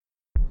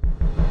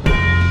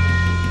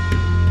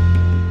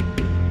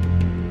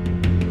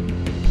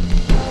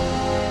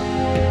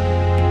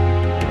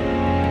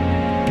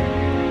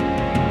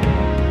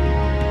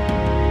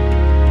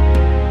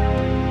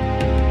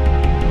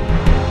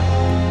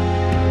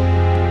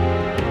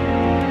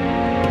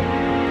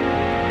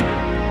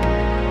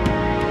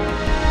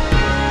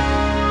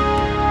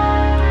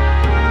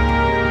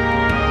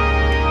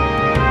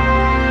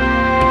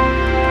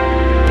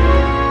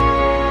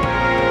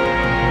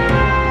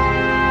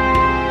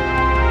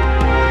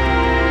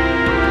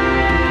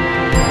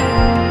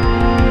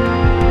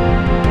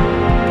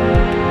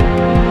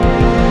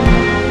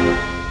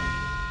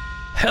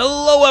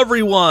Hello,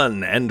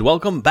 everyone, and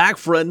welcome back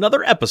for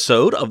another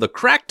episode of the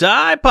Cracked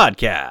Eye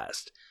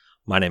Podcast.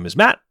 My name is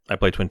Matt. I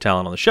play Twin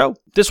Talon on the show.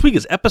 This week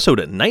is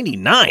episode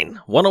 99,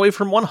 one away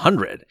from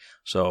 100.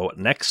 So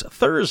next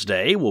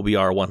Thursday will be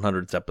our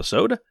 100th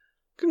episode.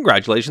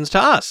 Congratulations to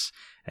us,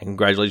 and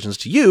congratulations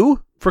to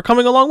you for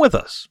coming along with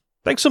us.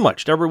 Thanks so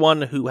much to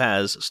everyone who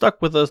has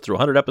stuck with us through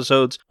 100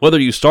 episodes, whether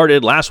you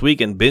started last week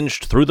and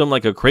binged through them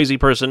like a crazy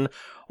person,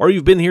 or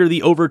you've been here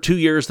the over 2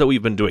 years that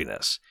we've been doing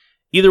this.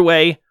 Either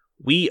way,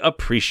 we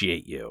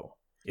appreciate you.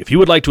 If you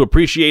would like to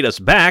appreciate us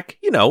back,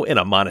 in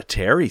a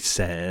monetary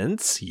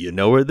sense, you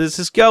know where this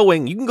is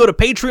going. You can go to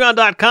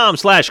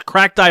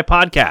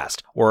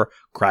patreon.com/crackedeyepodcast or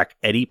Crack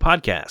Eddie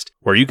Podcast,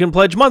 where you can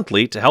pledge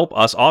monthly to help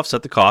us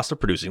offset the cost of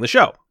producing the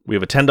show. We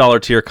have a $10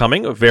 tier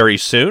coming very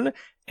soon,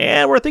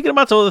 and we're thinking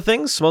about some other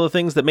things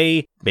that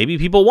maybe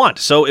people want.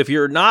 So if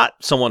you're not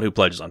someone who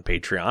pledges on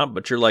Patreon,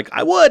 but you're like,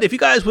 I would if you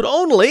guys would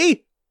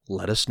only,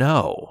 let us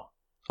know.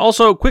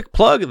 Also, quick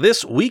plug,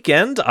 this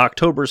weekend,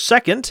 October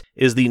 2nd,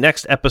 is the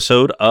next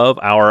episode of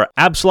our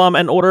Absalom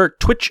and Order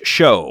Twitch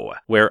show,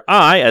 where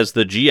I, as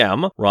the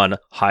GM, run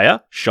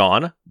Haya,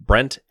 Sean,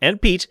 Brent,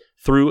 and Pete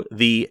through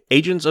the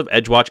Agents of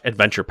Edgewatch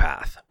adventure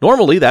path.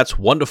 Normally, that's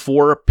 1 to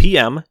 4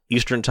 p.m.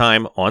 Eastern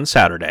Time on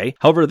Saturday.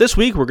 However, this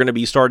week, we're going to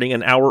be starting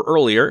an hour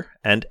earlier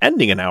and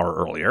ending an hour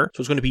earlier,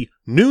 so it's going to be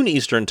noon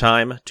Eastern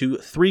Time to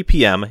 3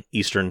 p.m.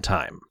 Eastern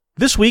Time.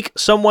 This week,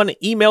 someone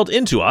emailed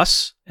into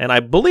us, and I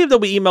believe that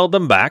we emailed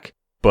them back,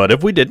 but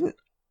if we didn't,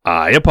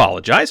 I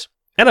apologize,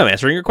 and I'm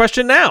answering your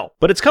question now.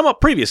 But it's come up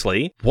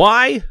previously,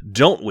 why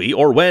don't we,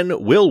 or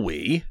when will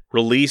we,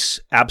 release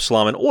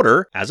Absalom and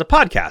Order as a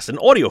podcast, in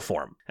audio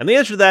form? And the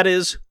answer to that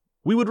is,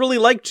 we would really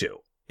like to.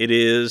 It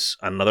is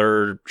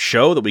another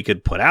show that we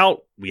could put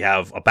out. We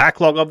have a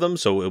backlog of them,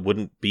 so it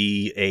wouldn't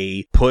be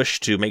a push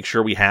to make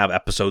sure we have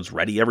episodes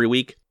ready every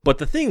week. But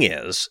the thing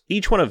is,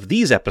 each one of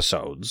these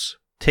episodes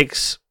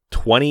takes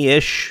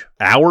 20-ish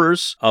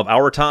hours of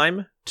our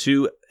time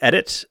to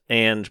edit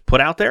and put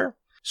out there.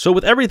 So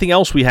with everything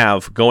else we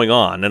have going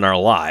on in our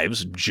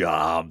lives,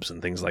 jobs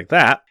and things like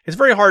that, it's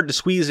very hard to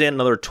squeeze in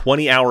another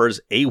 20 hours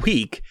a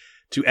week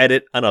to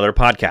edit another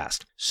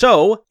podcast.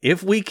 So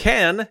if we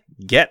can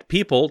get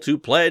people to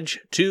pledge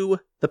to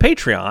the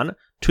Patreon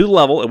to the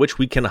level at which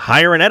we can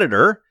hire an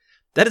editor,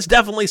 that is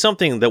definitely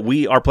something that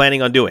we are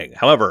planning on doing.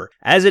 However,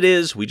 as it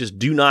is, we just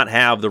do not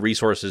have the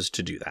resources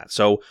to do that.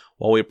 So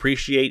while we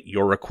appreciate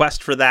your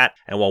request for that,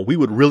 and while we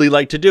would really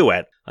like to do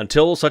it,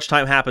 until such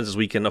time happens as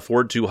we can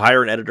afford to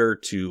hire an editor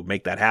to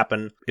make that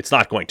happen, it's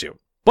not going to.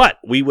 But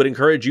we would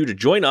encourage you to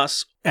join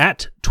us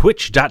at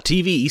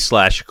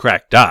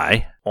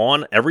twitch.tv/crackedeye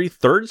on every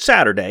third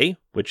Saturday,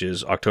 which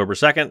is October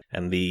 2nd,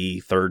 and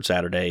the third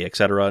Saturday,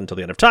 etc., until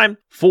the end of time,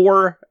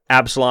 for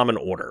Absalom and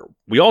Order.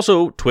 We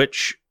also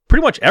Twitch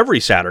pretty much every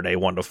Saturday,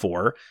 1 to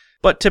 4,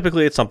 but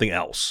typically it's something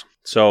else.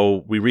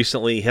 So we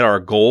recently hit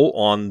our goal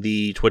on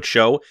the Twitch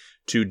show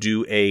to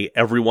do a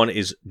Everyone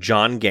is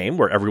John game,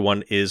 where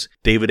everyone is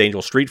David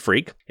Angel Street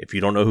Freak. If you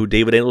don't know who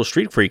David Angel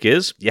Street Freak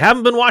is, you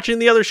haven't been watching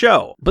the other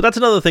show. But that's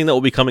another thing that will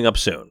be coming up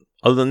soon.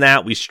 Other than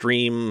that, we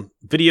stream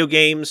video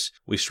games.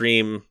 We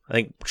stream, I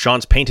think,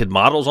 Sean's painted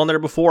models on there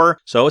before.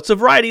 So it's a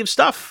variety of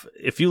stuff.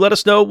 If you let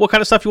us know what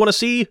kind of stuff you want to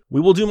see, we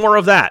will do more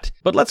of that.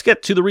 But let's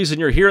get to the reason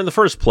you're here in the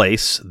first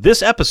place.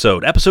 This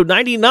episode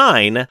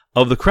 99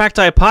 of the Cracked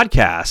Eye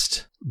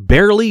Podcast,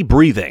 Barely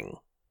Breathing.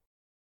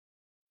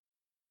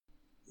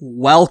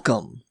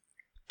 Welcome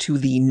to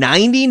the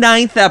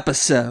 99th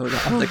episode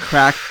of the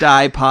Cracked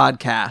Eye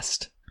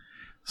Podcast.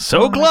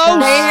 So close!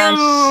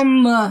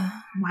 Damn!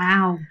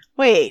 Wow.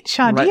 Wait,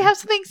 Sean, Right. do you have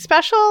something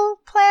special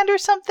planned or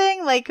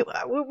something? Like,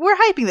 we're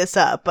hyping this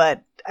up,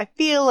 but I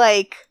feel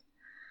like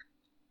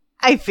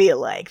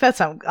that's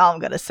all I'm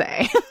gonna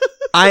say.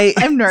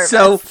 I'm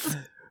nervous.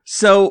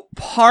 So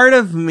part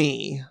of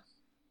me.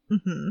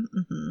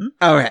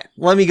 All right,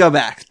 let me go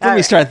back. Let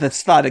me start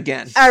this thought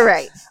again. All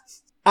right.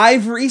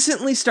 I've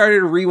recently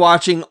started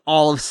rewatching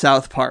all of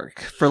South Park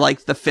for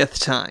like the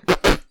 5th time.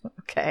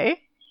 Okay.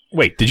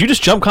 Wait, did you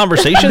just jump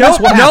conversations?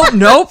 Nope.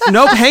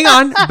 Hang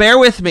on. Bear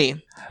with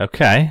me.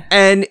 Okay.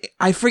 And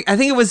I think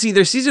it was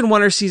either season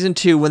 1 or season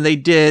 2 when they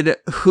did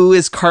Who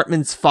is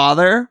Cartman's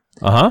Father?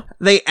 Uh-huh.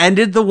 They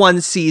ended the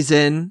one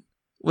season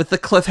with the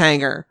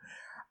cliffhanger,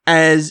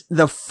 as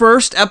the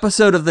first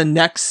episode of the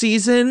next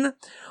season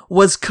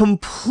was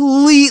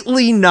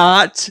completely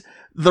not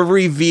the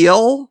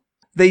reveal.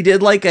 They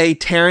did like a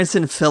Terrence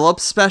and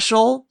Phillips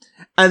special,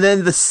 and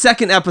then the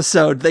second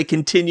episode, they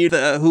continued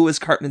the Who is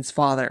Cartman's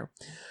Father.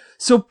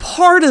 So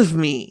part of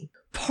me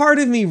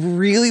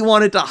really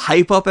wanted to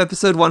hype up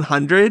episode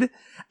 100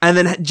 and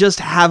then just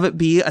have it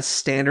be a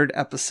standard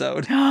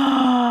episode.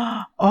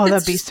 Oh, that'd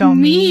That's be so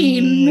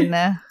mean.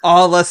 A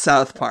la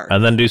South Park.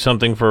 And then do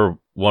something for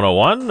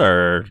 101,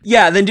 or?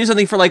 Yeah, then do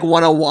something for like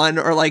 101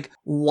 or like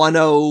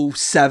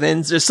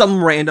 107, just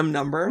some random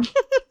number.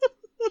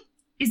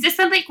 Is this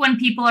something when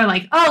people are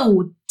like,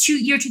 oh,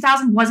 year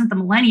 2000 wasn't the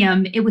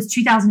millennium, it was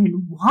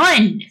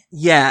 2001?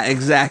 Yeah,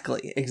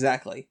 exactly.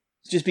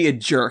 Just be a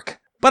jerk.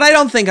 But I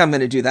don't think I'm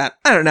going to do that.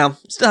 I don't know.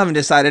 Still haven't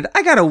decided.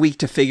 I got a week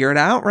to figure it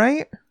out,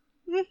 right?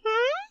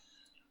 Mm-hmm.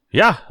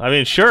 Yeah, I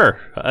mean, sure.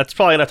 That's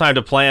probably enough time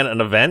to plan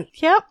an event,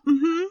 Yep.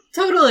 Mm-hmm.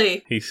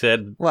 Totally. he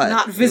said. What?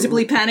 Not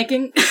visibly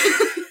panicking.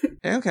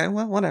 Okay,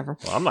 well, whatever.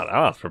 Well, I don't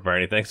have to prepare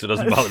anything, so it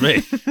doesn't bother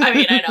me. I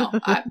mean, I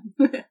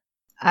know.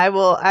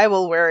 I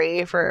will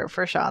worry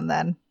for Sean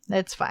then.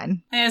 It's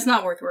fine. It's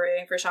not worth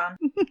worrying for Sean.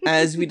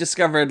 As we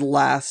discovered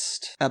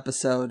last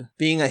episode,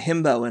 being a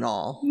himbo and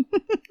all.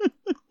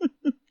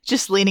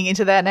 Just leaning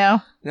into that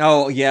now.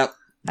 Oh, yep.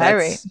 All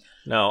right.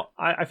 No,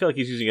 I feel like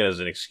he's using it as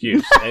an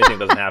excuse. Anything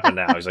doesn't happen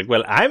now. He's like,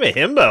 well, I'm a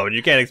himbo, and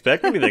you can't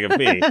expect anything of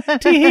me.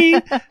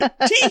 Tee-hee.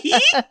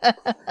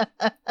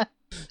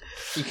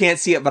 You can't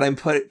see it, but I'm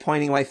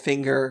pointing my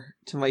finger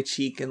to my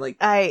cheek and like...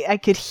 I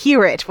could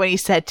hear it when he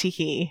said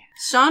teehee.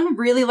 Sean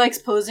really likes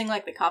posing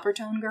like the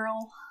Coppertone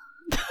girl.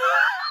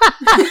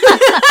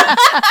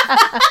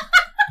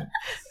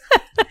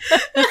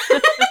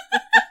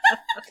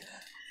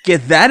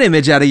 Get that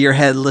image out of your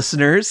head,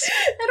 listeners.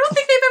 I don't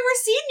think they've ever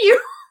seen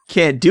you.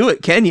 Can't do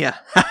it, can ya?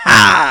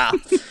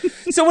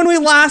 So when we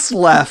last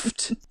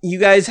left, you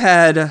guys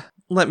had...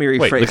 Let me rephrase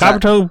Wait, the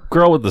that. Coppertone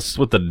girl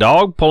with the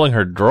dog pulling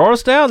her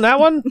drawers down? That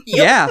one?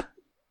 Yeah.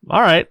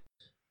 All right.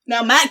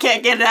 Now Matt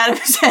can't get it out of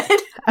his head.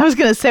 I was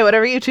gonna say,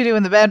 whatever you two do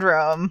in the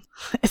bedroom,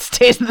 it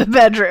stays in the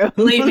bedroom.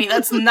 Believe me,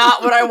 that's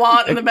not what I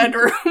want in the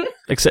bedroom.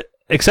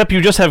 Except you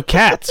just have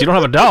cats. You don't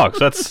have a dog, so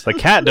that's the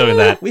cat doing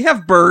that. We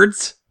have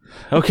birds.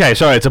 Okay,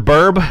 sorry, it's a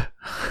burb.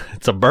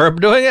 It's a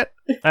burb doing it?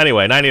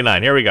 Anyway,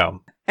 99, here we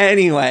go.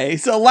 Anyway,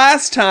 so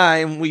last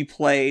time we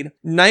played,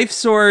 Knife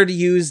Sword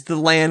used the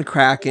Land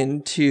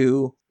Kraken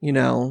to,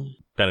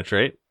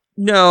 Penetrate.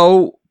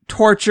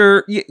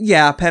 torture,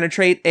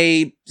 penetrate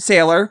a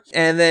sailor.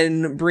 And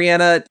then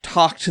Brianna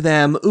talked to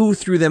them,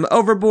 threw them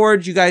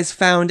overboard. You guys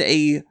found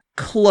a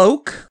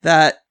cloak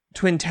that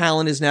Twin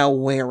Talon is now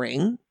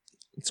wearing.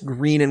 It's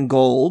green and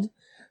gold.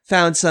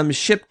 Found some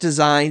ship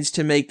designs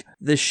to make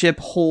the ship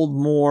hold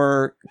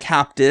more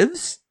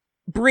captives.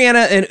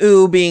 Brianna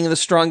and being the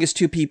strongest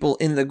two people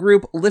in the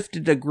group,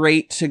 lifted a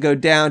grate to go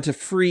down to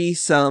free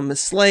some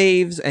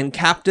slaves and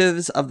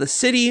captives of the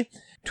city.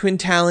 Twin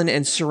Talon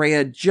and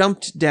Soraya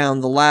jumped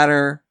down the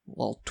ladder.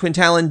 Well, Twin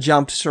Talon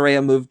jumped,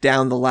 Soraya moved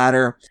down the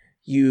ladder.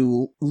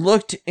 You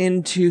looked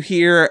into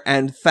here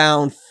and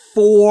found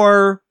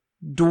 4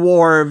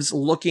 dwarves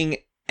looking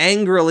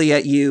angrily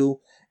at you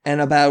and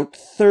about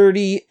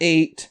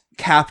 38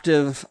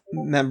 captive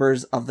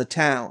members of the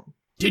town.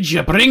 Did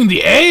you bring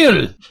the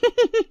ale?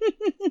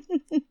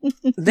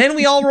 Then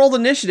we all rolled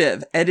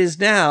initiative. It is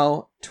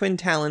now Twin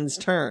Talon's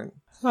turn.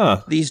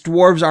 Huh. These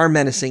dwarves are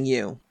menacing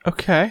you.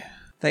 Okay.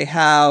 They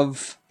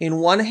have, in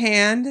one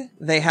hand,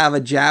 they have a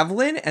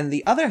javelin, and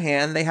the other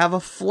hand, they have a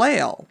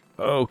flail.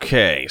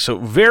 Okay, so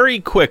very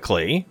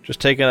quickly,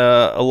 just taking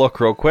a look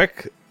real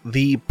quick,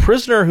 the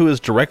prisoner who is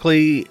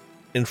directly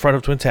in front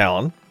of Twin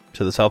Talon,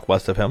 to the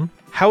southwest of him,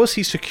 how is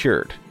he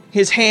secured?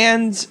 His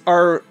hands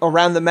are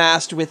around the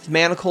mast with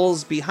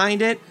manacles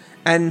behind it,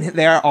 and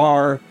there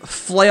are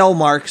flail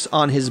marks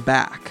on his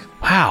back.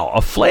 Wow,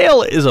 a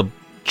flail is a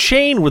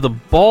chain with a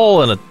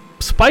ball and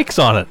spikes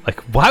on it.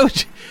 Like, why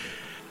would you...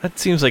 That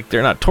seems like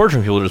they're not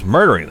torturing people, they're just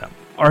murdering them.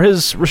 Are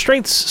his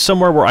restraints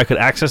somewhere where I could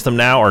access them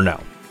now, or no?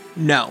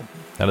 No.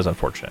 That is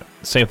unfortunate.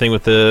 Same thing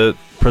with the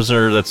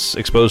prisoner that's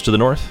exposed to the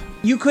north?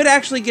 You could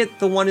actually get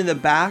the one in the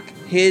back.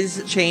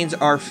 His chains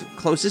are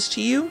closest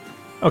to you.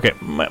 Okay,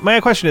 my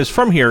question is,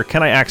 from here,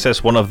 can I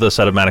access one of the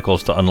set of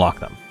manacles to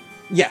unlock them?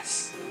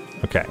 Yes.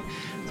 Okay,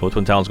 so what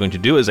Twin Talon's going to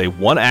do is a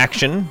one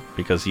action,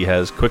 because he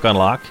has quick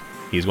unlock.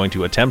 He's going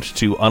to attempt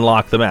to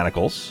unlock the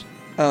manacles.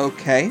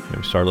 Okay.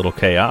 Maybe start a little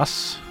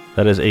chaos.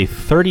 That is a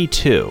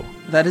 32.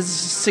 That is a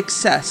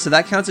success. So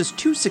that counts as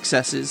 2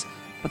 successes,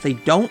 but they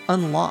don't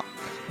unlock.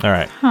 All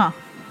right. Huh.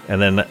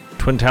 And then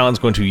Twin Talon's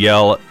going to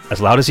yell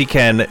as loud as he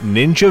can,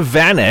 "Ninja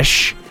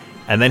vanish!"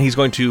 And then he's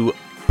going to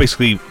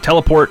basically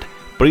teleport,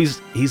 but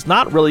he's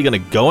not really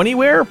going to go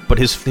anywhere, but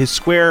his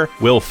square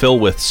will fill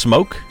with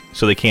smoke,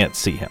 so they can't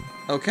see him.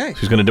 Okay. So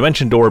he's going to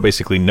dimension door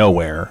basically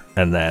nowhere,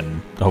 and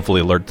then hopefully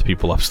alert the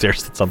people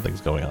upstairs that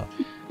something's going on.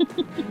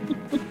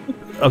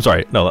 I'm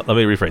sorry. No, let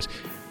me rephrase.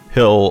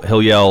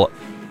 He'll yell,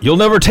 "You'll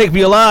never take me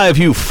alive,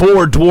 you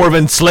 4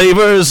 dwarven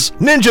slavers!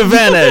 Ninja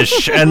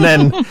vanish!" and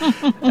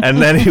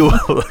then he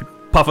will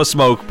puff of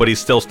smoke, but he's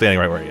still standing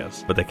right where he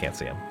is, but they can't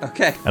see him.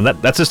 Okay. And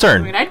that's his I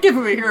turn. mean, I'd give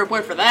him a hero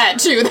point for that,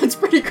 too. That's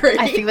pretty great.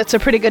 I think that's a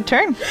pretty good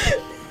turn.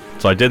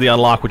 So I did the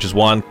unlock, which is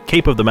 1.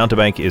 Cape of the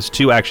Mountebank is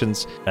 2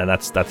 actions, and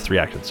that's 3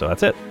 actions. So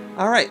that's it.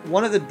 All right.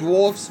 One of the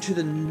dwarves to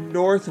the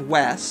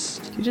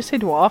northwest. Did you just say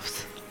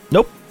dwarfs?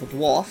 Nope. The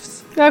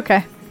dwarfs.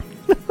 Okay.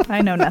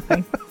 I know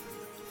nothing.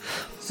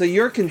 So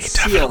you're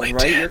concealed, definitely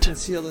right?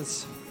 did.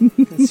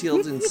 You're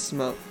concealed in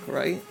smoke,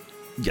 right?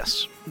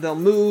 Yes. They'll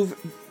move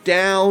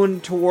down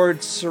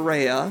towards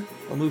Soraya.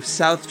 They'll move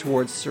south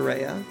towards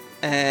Soraya,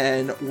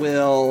 and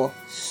will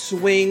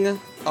swing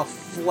a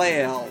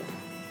flail.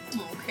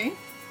 Okay.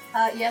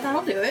 Yeah,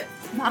 that'll do it.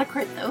 Not a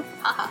crit, though.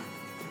 Haha.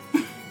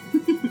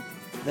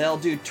 They'll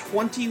do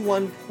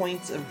 21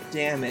 points of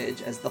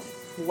damage as the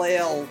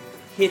flail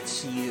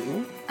hits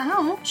you.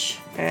 Ouch.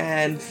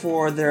 And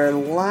for their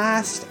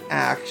last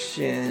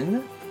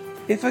action,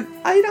 if an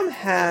item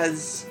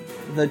has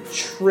the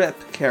trip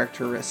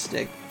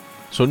characteristic,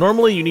 So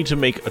normally you need to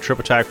make a trip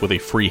attack with a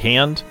free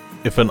hand.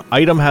 If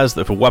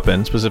if a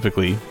weapon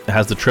specifically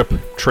has the trip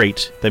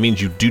trait, that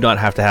means you do not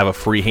have to have a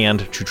free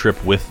hand to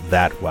trip with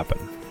that weapon.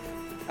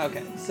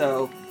 okay,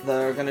 so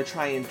they're going to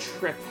try and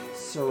trip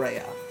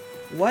Soraya.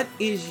 What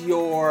is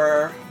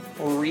your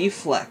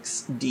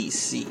reflex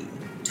DC?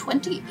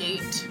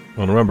 28.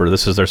 Well, remember,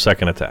 this is their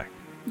second attack,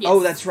 Yes. Oh,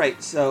 that's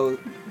right. So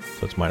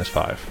so it's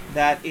 -5.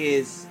 that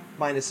is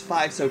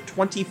 -5, so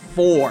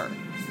 24.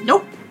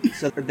 Nope.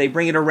 So they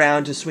bring it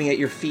around to swing at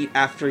your feet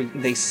after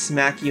they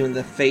smack you in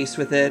the face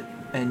with it,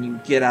 and you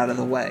get out of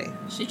the way.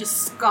 She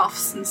just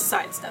scoffs and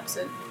sidesteps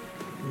it.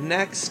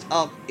 Next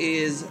up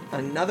is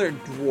another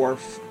dwarf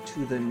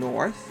to the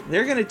north.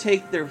 They're going to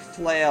take their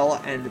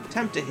flail and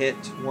attempt to hit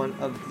one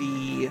of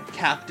the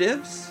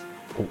captives.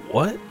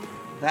 What?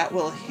 That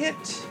will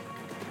hit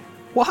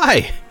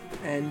Why?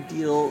 and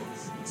deal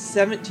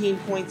 17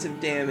 points of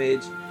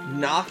damage,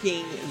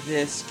 knocking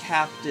this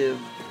captive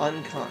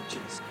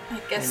unconscious. I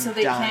guess And so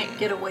they dying. can't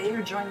get away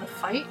or join the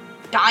fight.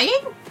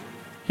 Dying?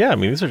 Yeah, I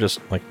mean, these are just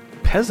like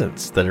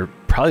peasants that are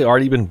probably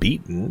already been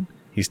beaten.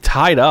 He's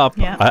tied up.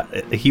 Yeah.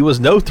 He was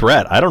no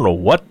threat. I don't know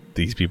what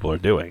these people are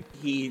doing.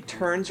 He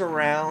turns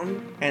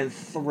around and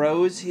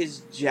throws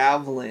his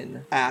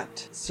javelin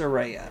at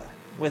Soraya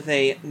with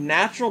a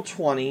natural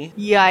 20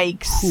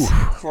 Yikes.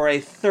 for a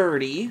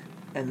 30,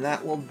 and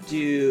that will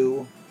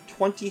do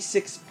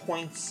 26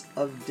 points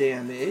of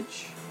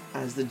damage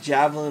as the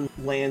javelin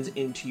lands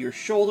into your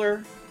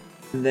shoulder.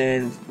 And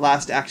then,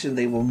 last action,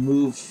 they will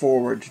move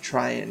forward to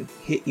try and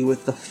hit you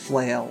with the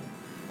flail.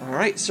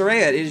 Alright,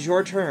 Soraya, it is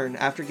your turn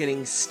after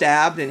getting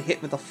stabbed and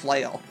hit with a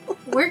flail.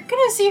 We're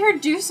gonna see her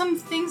do some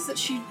things that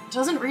she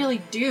doesn't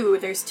really do.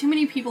 There's too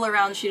many people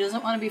around. She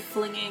doesn't want to be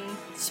flinging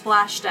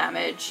splash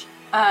damage.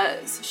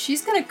 So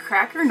she's gonna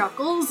crack her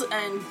knuckles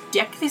and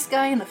deck this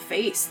guy in the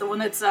face, the one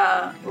that's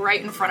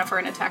right in front of her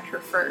and attacked her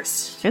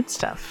first. Good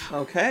stuff.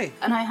 Okay.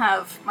 And I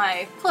have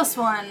my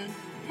 +1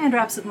 hand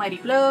wraps of mighty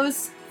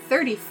blows,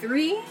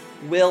 33.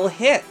 Will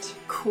hit.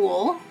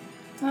 Cool.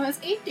 That was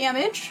 8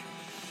 damage.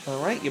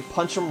 Alright, you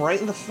punch him right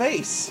in the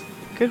face.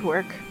 Good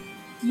work.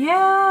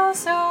 Yeah,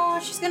 so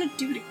she's gonna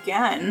do it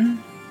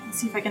again. Let's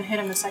see if I can hit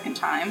him the second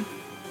time.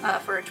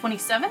 For a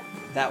 27.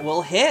 That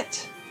will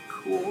hit.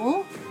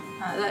 Cool.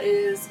 That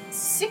is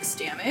 6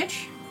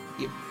 damage.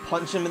 You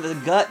punch him in the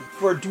gut.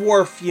 For a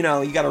dwarf,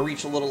 you gotta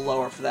reach a little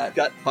lower for that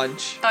gut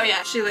punch. Oh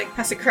yeah, she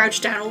has to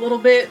crouch down a little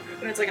bit,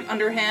 and it's like an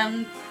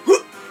underhand.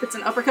 It's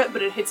an uppercut,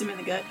 but it hits him in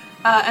the gut.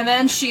 And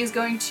then she's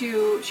going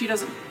to. She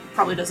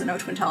probably doesn't know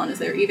Twin Talon is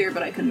there either,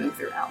 but I can move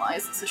through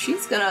allies. So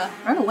she's gonna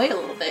run away a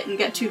little bit and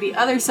get to the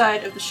other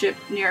side of the ship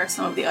near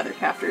some of the other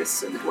captors,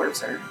 so the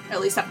dwarves are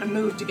at least having to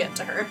move to get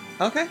to her.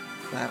 Okay,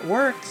 that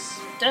works.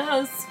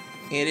 Does.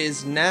 It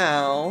is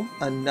now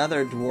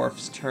another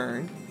dwarf's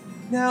turn.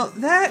 Now,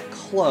 that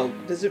cloak,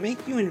 does it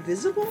make you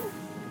invisible?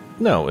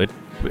 No, it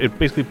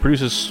basically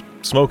produces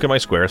smoke in my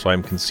square, so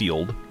I'm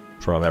concealed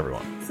from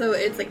everyone. So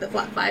it's like the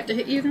flat 5 to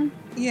hit you then?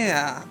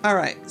 Yeah,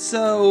 alright,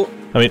 so...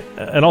 I mean,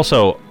 and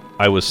also,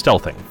 I was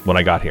stealthing when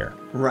I got here.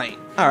 Right.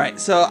 Alright,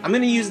 so I'm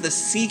gonna use the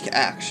seek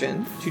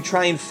action to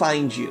try and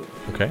find you.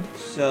 Okay.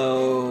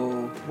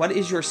 So, what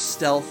is your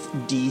stealth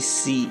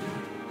DC?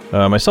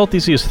 My stealth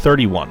DC is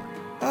 31.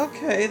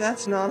 Okay,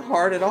 that's not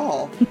hard at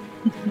all.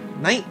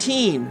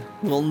 19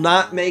 will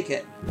not make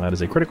it. That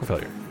is a critical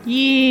failure.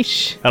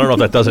 Yeesh. I don't know if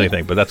that does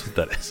anything, but that's what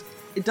that is.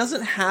 It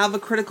doesn't have a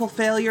critical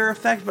failure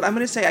effect, but I'm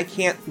going to say I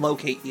can't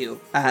locate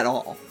you at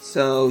all.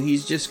 So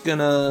he's just going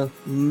to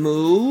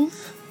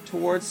move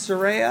towards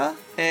Soraya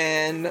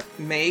and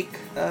make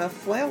a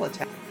flail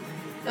attack.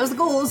 That was the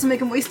goal, is to make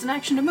him waste an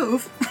action to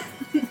move.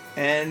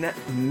 And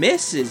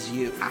misses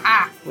you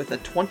with a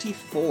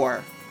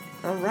 24.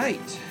 All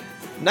right.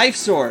 Knife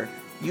sword.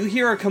 You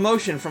hear a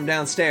commotion from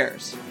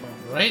downstairs.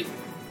 Right?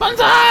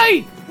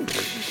 Banzai!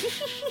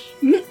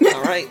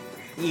 All right.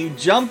 You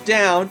jump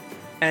down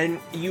and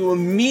you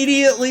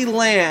immediately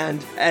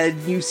land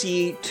and you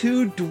see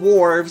 2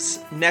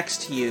 dwarves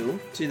next to you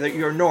to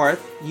your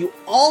north. You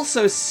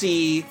also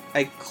see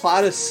a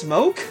cloud of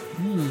smoke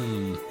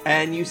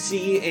and you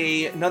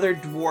see another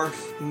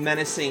dwarf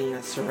menacing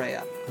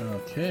Soraya.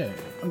 Okay.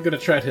 I'm gonna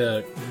try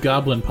to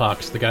goblin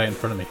pox the guy in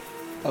front of me.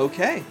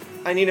 Okay.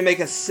 I need to make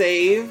a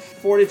save,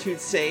 fortitude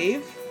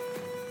save.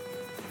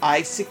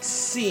 I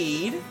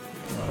succeed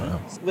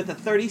with a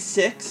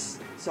 36.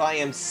 So I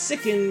am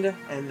sickened,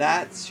 and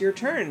that's your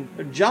turn.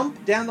 A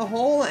jump down the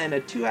hole and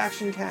a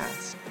 2-action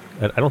cast.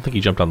 I don't think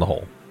he jumped on the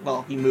hole.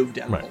 Well, he moved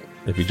down the Right. hole.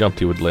 If he jumped,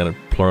 he would land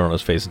plummet on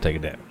his face and take a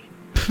damage.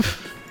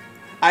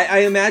 I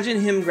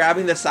imagine him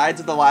grabbing the sides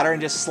of the ladder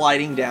and just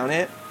sliding down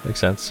it. Makes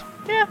sense.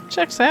 Yeah,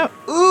 checks out.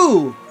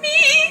 Ooh!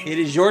 It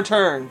is your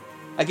turn.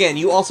 Again,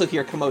 you also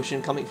hear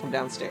commotion coming from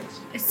downstairs.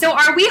 So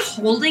are we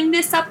holding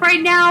this up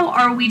right now,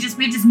 or we just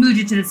moved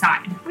it to the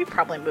side? We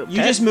probably moved You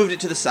it. just moved it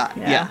to the side.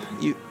 Yeah.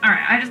 You. All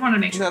right, I just wanted to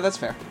make sure. No, that's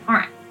fair. All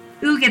right.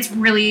 Ooh gets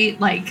really,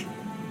 like,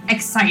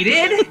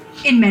 excited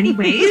in many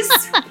ways.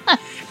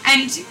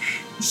 And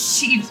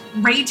she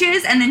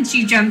rages, and then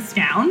she jumps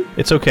down.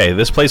 It's okay.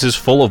 This place is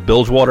full of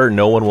bilge water.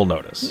 No one will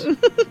notice.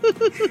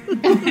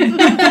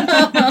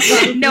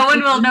 No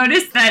one will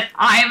notice that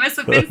I am a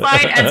slip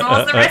inside, as well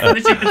as the rest of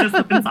the ship is a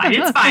slip inside.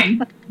 It's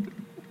fine.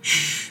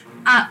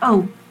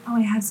 Oh,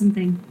 I have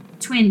something.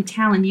 Twin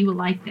Talon, you will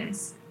like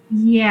this.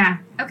 Yeah.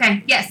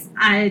 Okay, yes,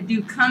 I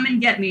do. Come and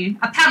get me.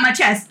 I pat my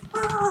chest.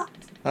 Ah,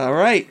 All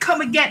right.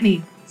 come and get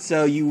me.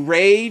 So you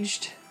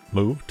raged,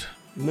 Moved.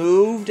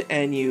 moved,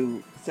 and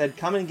you said,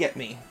 "Come and get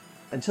me."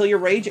 Until your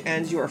rage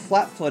ends, you are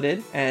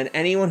flat-footed, and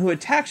anyone who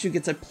attacks you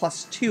gets a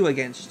 +2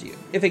 against you.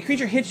 If a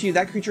creature hits you,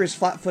 that creature is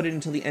flat-footed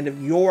until the end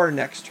of your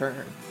next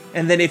turn.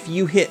 And then if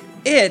you hit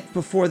it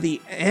before the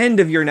end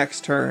of your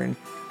next turn,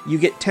 you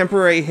get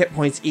temporary hit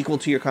points equal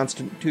to your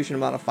Constitution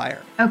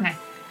modifier. Okay.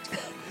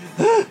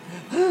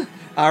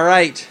 All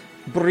right,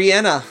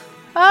 Brianna.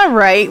 All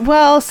right.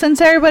 Well,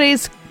 since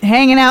everybody's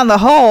hanging out in the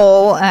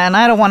hole, and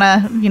I don't want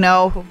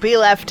to, be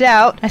left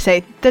out, I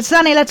say,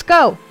 Sunny, let's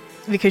go.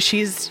 Because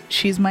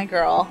she's my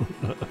girl.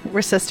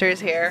 We're sisters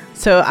here.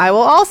 So I will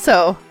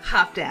also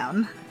hop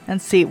down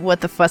and see what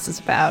the fuss is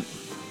about.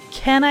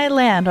 Can I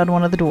land on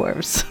one of the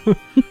dwarves?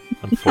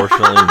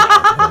 Unfortunately,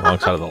 not. On the wrong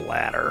side of the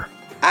ladder.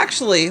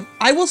 Actually,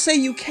 I will say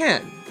you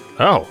can.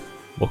 Oh,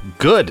 well,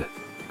 good.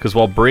 Because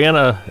while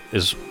Brianna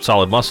is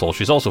solid muscle,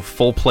 she's also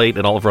full plate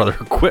and all of her other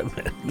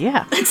equipment.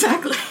 Yeah.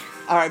 Exactly.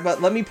 All right,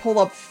 but let me pull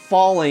up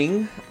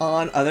falling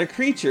on other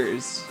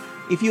creatures.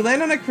 If you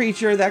land on a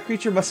creature, that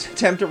creature must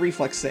attempt a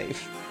reflex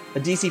save. A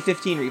DC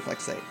 15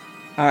 reflex save.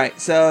 All right,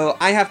 so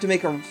I have to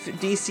make a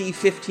DC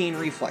 15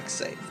 reflex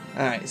save.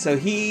 All right, so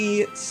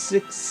he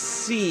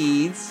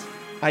succeeds.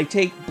 I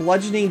take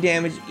bludgeoning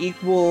damage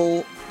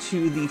equal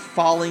to the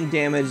falling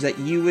damage that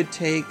you would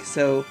take.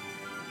 So,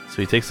 So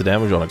he takes the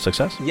damage on a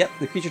success? yep,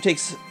 the creature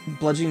takes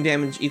bludgeoning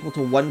damage equal to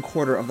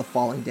 1/4 of the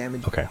falling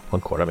damage. Okay,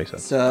 1/4, that makes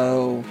sense.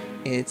 So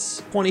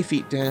it's 20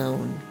 feet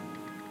down.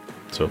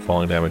 So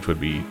falling damage would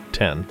be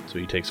 10, so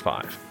he takes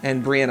 5.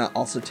 And Brianna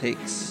also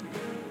takes,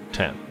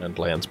 10, and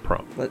lands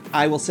prone. but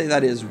I will say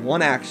that is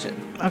one action.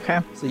 Okay.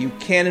 So you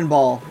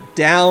cannonball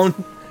down,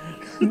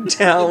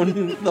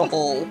 down the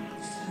hole,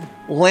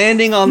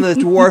 landing on the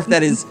dwarf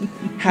that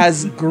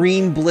has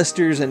green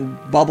blisters and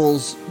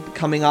bubbles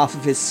coming off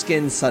of his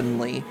skin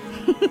suddenly.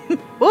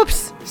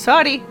 Oops.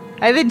 Sorry.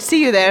 I didn't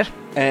see you there.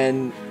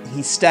 And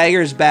he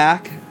staggers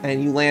back,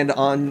 and you land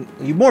on,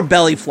 you more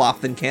belly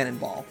flop than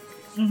cannonball.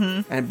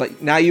 Mm-hmm.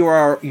 But now you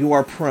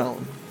are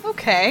prone.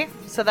 Okay.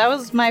 So that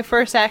was my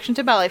first action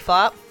to belly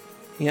flop.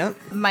 Yep.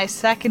 My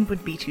second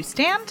would be to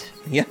stand.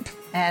 Yep.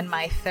 And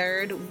my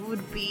third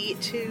would be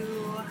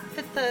to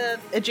hit the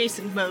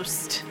adjacent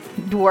most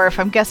dwarf.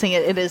 I'm guessing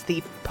it is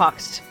the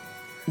poxed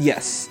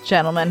Yes.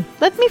 gentleman.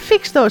 Let me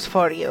fix those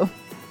for you.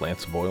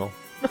 Lance Boyle.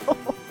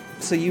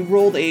 So you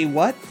rolled a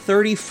what?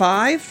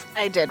 35?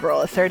 I did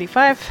roll a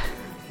 35.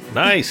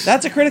 Nice!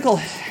 That's a critical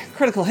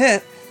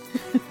hit.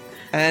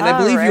 And I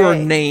believe you are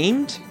Alright.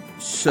 named.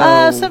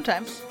 So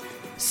Sometimes.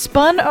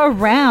 Spun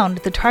around.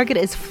 The target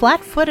is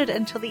flat-footed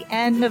until the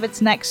end of its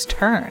next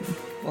turn.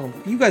 well,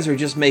 you guys are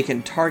just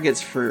making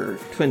targets for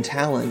Twin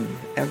Talon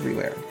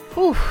everywhere.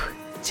 Whew.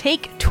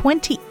 Take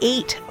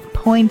 28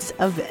 points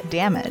of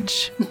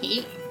damage.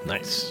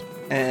 Nice.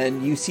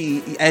 And you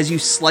see, as you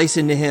slice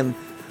into him,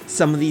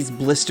 some of these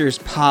blisters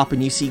pop,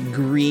 and you see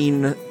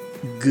green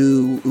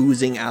goo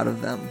oozing out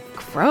of them.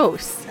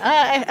 Gross.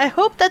 I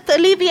hope that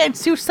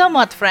alleviates you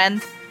somewhat,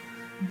 friend.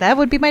 That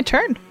would be my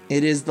turn.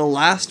 It is the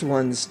last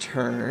one's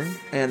turn,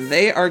 and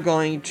they are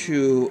going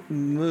to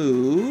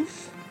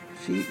move.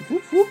 Feet,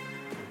 whoop, whoop,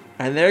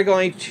 and they're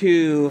going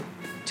to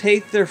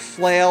take their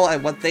flail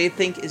at what they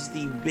think is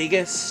the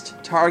biggest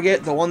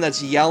target, the one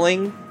that's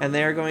yelling, and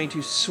they're going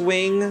to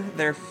swing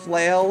their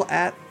flail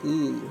at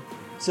Ooh.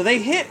 So they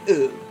hit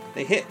Ooh.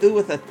 They hit Ooh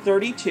with a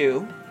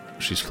 32.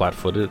 She's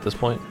flat-footed at this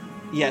point.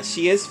 Yes,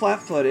 she is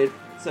flat-footed,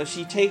 so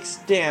she takes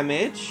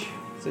damage.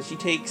 So she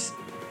takes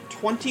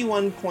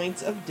 21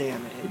 points of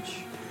damage,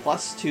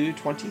 plus 2,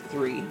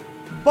 23.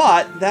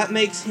 But that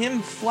makes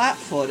him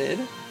flat-footed.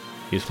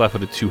 He's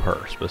flat-footed to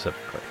her,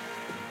 specifically.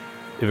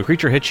 If a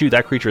creature hits you,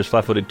 that creature is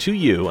flat-footed to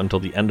you until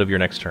the end of your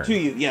next turn. To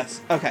you,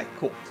 yes. Okay,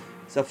 cool.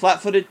 So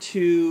flat-footed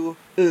to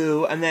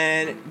Ooh, and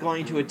then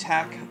going to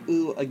attack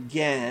Ooh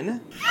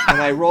again.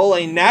 And I roll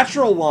a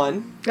natural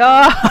 1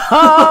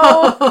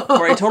 Oh!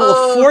 for a total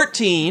of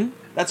 14.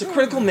 That's a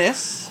critical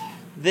miss.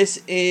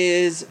 This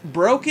is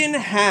broken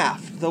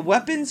half. The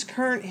weapon's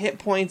current hit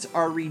points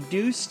are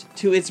reduced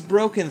to its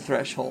broken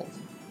threshold.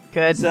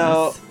 Goodness.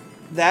 So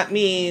that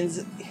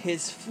means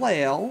his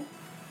flail.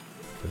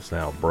 It's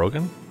now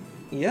broken.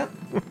 Yep.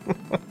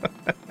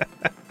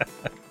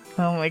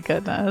 Oh my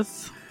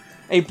goodness.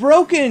 A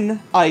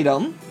broken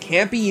item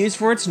can't be used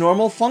for its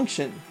normal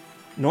function,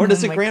 nor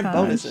does Oh it my grant gosh.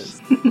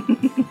 bonuses.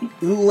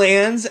 Ooh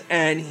lands,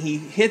 and he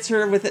hits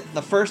her with it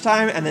the first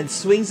time and then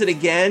swings it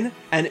again,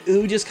 and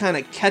Ooh just kind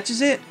of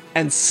catches it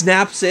and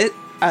snaps it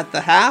at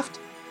the haft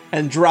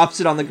and drops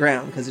it on the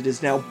ground because it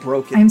is now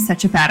broken. I'm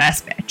such a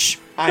badass bitch.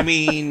 I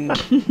mean,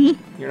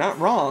 you're not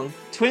wrong.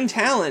 Twin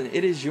Talon,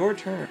 it is your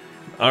turn.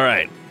 All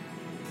right.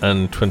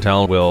 And Twin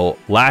Talon will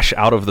lash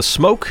out of the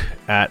smoke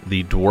at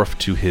the dwarf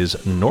to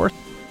his north.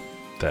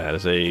 That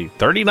is a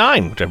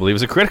 39, which I believe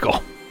is a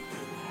critical.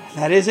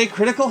 That is a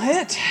critical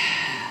hit.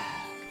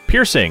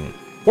 Piercing.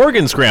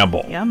 Organ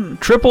scramble. Yum.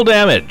 Triple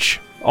damage.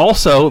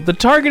 Also, the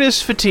target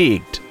is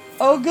fatigued.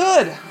 Oh,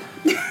 good.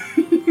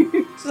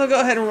 So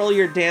go ahead and roll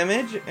your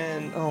damage,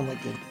 and oh my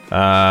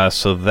goodness.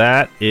 So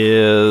that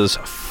is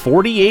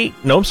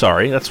 48. No, I'm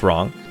sorry. That's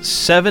wrong.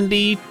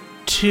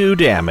 72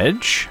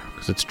 damage,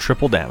 because it's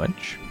triple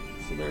damage.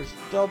 So there's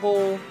double,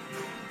 and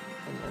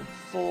then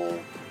full.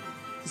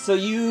 So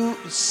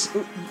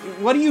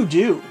what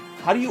do?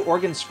 How do you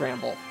organ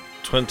scramble?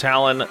 Twin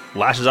Talon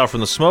lashes out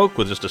from the smoke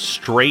with just a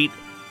straight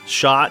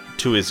shot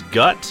to his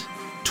gut,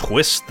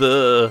 twists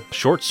the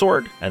short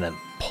sword, and then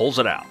pulls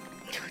it out.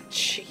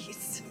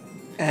 Jeez.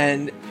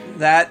 And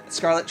that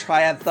Scarlet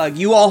Triad thug,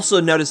 you also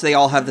notice they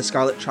all have the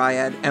Scarlet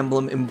Triad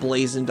emblem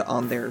emblazoned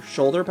on their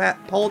shoulder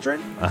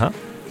pauldron. Uh-huh.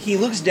 He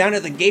looks down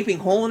at the gaping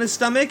hole in his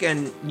stomach,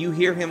 and you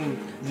hear him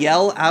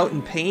yell out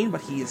in pain,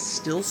 but he is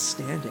still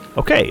standing.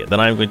 Okay, then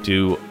I'm going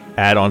to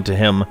add on to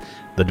him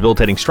the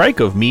debilitating strike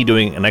of me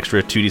doing an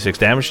extra 2d6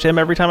 damage to him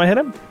every time I hit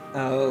him.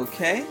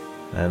 Okay.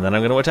 And then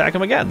I'm going to attack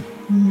him again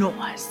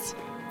Nice.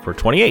 for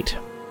 28.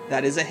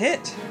 That is a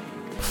hit.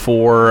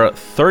 For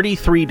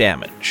 33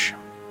 damage.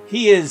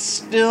 He is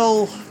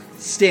still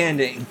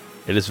standing.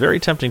 It is very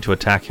tempting to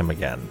attack him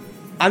again.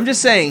 I'm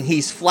just saying,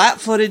 he's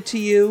flat-footed to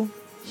you.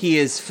 He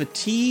is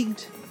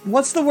fatigued.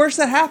 What's the worst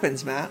that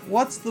happens, Matt?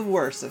 What's the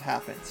worst that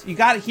happens? You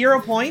got hero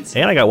points?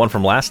 And I got one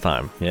from last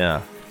time,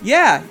 yeah.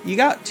 Yeah, you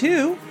got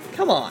 2.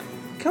 Come on.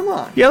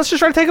 Yeah, let's just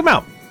try to take him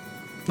out.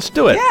 Let's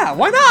do it. Yeah,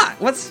 why not?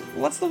 What's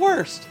the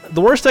worst?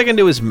 The worst I can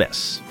do is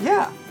miss.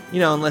 Yeah.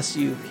 Unless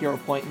you hero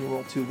point and you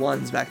roll 2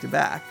 1s back to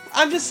back.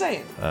 I'm just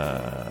saying.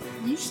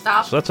 You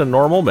stop. So that's a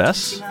normal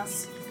miss.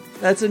 Us.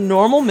 That's a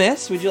normal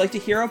miss. Would you like to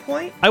hero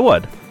point? I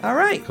would, All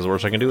right. because the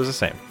worst I can do is the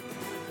same.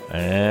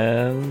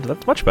 And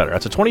that's much better.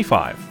 That's a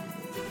 25.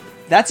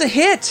 That's a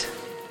hit.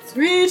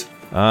 Sweet.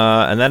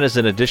 And that is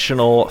an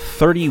additional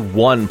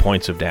 31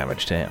 points of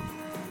damage to him.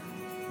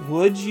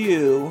 Would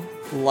you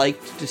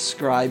like to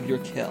describe your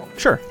kill?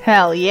 Sure.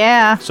 Hell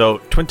yeah. So,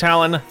 Twin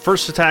Talon,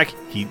 first attack,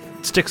 he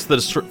sticks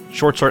the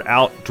short sword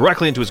out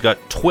directly into his gut,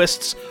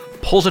 twists,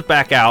 pulls it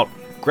back out,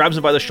 grabs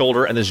him by the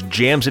shoulder, and just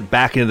jams it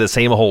back into the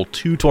same hole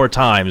 2 more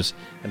times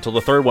until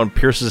the third one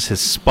pierces his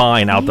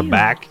spine out the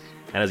back.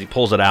 And as he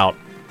pulls it out,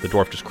 the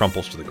dwarf just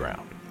crumples to the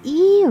ground.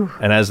 Ew.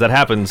 And as that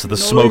happens, the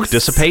smoke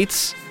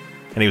dissipates,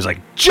 and he was like,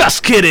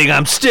 "Just kidding,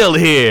 I'm still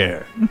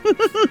here."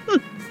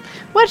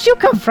 Where'd you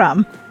come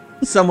from?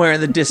 Somewhere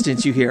in the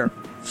distance you hear,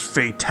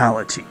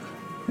 fatality.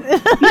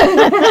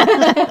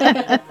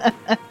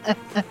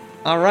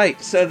 All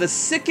right, so the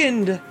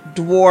sickened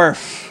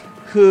dwarf,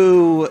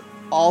 who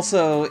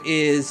also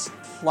is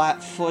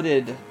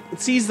flat-footed,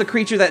 sees the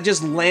creature that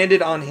just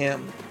landed on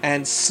him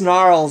and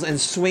snarls and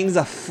swings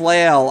a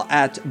flail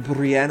at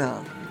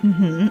Brianna.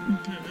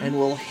 And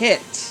will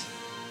hit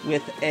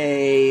with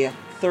a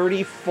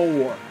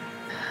 34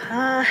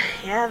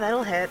 Yeah,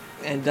 that'll hit.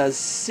 and does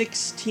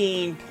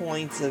 16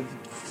 points of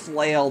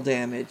flail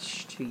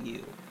damage to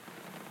you.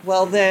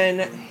 Well,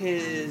 then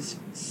his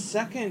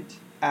second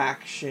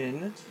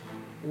action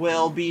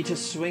will be to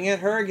swing at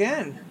her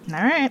again.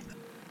 All right.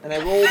 And I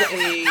rolled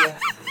what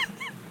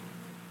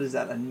is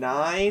that, a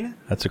 9?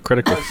 That's a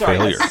critical Oh, sorry,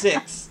 failure. a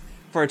 6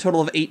 for a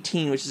total of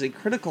 18, which is a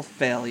critical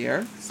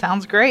failure.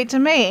 Sounds great to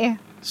me.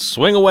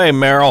 Swing away,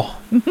 Meryl.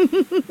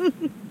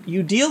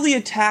 You deal the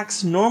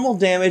attack's normal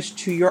damage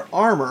to your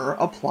armor,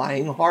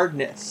 applying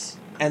hardness.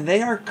 And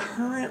they are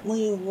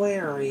currently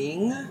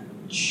wearing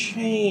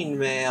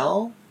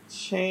chainmail.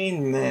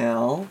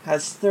 Chainmail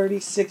has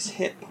 36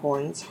 hit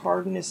points,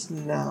 hardness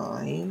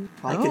 9.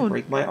 I Oh. can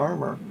break my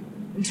armor.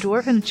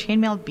 Dwarf in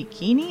chainmail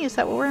bikini? Is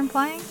that what we're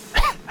implying?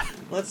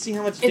 Let's see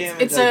how much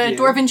damage It's I a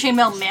do. dwarven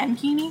chainmail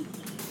mankini.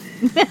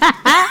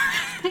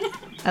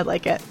 I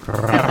like it.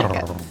 I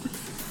like it.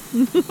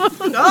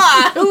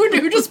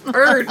 Who just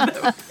purred? Who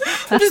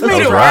just made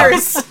That it was right.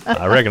 worse?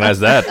 I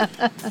recognize that.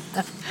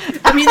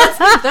 I mean,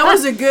 that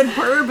was a good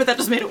purr, but that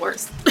just made it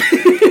worse.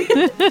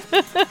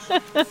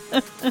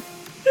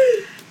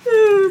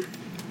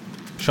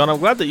 Sean, I'm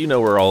glad that you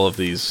know where all of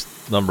these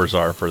numbers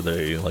are for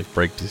the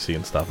break DC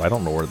and stuff. I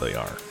don't know where they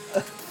are.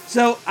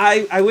 So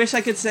I wish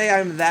I could say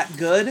I'm that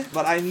good,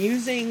 but I'm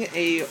using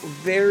a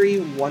very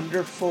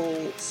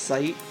wonderful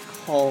site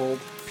called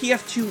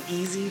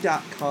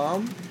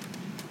pf2easy.com.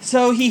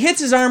 So he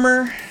hits his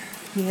armor.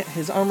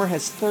 His armor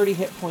has 30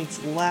 hit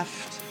points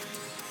left.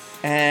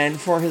 And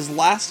for his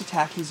last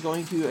attack, he's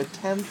going to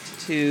attempt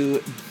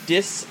to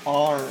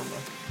disarm.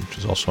 Which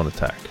is also an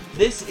attack.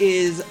 This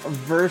is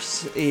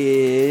versus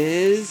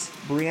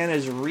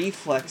Brianna's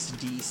reflex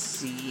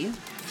DC.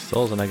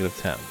 Still has a negative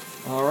 10.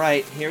 All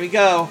right, here we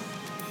go.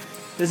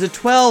 Does a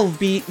 12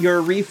 beat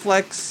your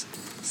reflex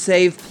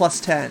save plus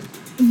 10?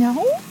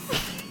 No.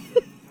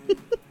 Is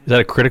that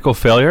a critical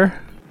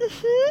failure?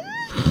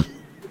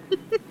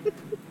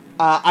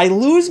 I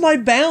lose my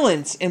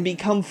balance and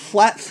become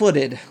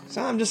flat-footed.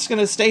 So I'm just going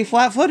to stay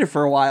flat-footed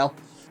for a while.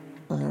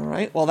 All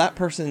right, well, that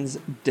person's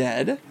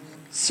dead.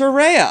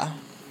 Soraya,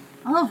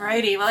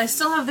 Alrighty, well, I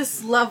still have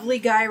this lovely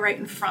guy right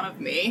in front of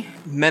me.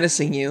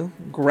 menacing you,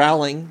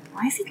 growling.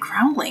 Why is he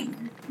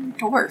growling?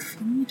 Dwarf.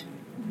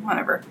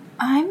 Whatever.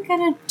 I'm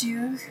gonna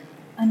do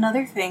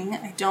another thing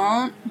I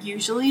don't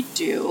usually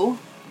do.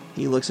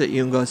 He looks at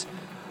you and goes,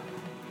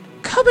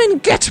 "Come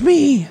and get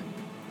me!"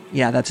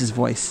 Yeah, that's his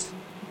voice.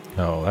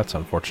 Oh, that's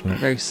unfortunate.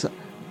 Very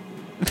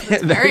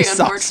very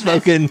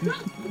soft-spoken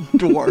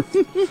dwarf.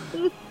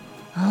 Oh,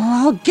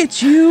 I'll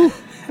get you.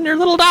 And your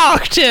little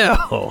dog, too.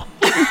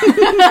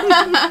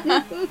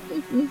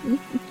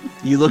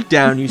 You look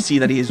down, you see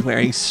that he is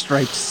wearing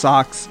striped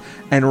socks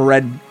and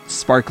red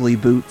sparkly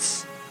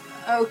boots.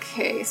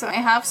 Okay, so I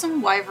have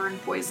some wyvern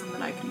poison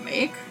that I can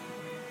make.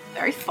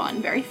 Very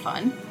fun, very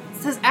fun.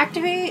 It says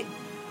activate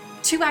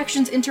 2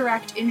 actions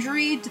interact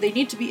injury. Do they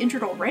need to be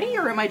injured already,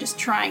 or am I just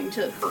trying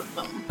to hurt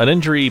them? An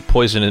injury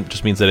poison it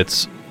just means that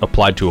it's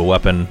applied to a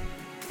weapon,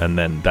 and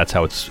then that's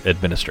how it's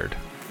administered.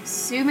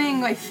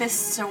 Assuming my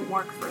fists don't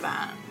work for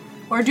that.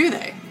 Or do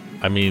they?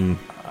 I mean,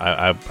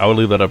 I would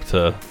leave that up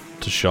to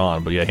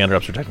Sean, but yeah, hand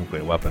wraps are technically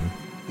a weapon.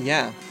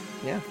 Yeah.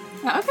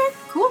 Okay,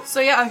 cool.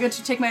 So yeah, I'm going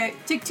to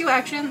take 2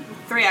 actions.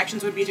 3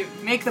 actions would be to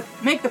make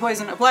the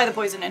poison, apply the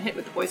poison, and hit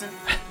with the poison.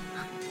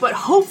 But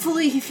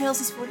hopefully he fails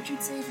his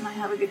fortitude save and I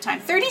have a good time.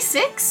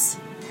 36?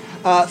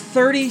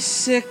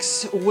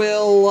 36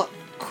 will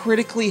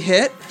critically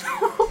hit.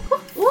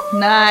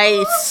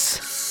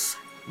 Nice.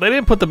 They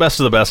didn't put the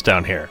best of the best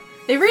down here.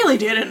 They really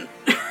didn't.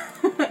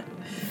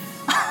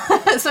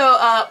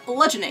 So,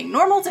 bludgeoning.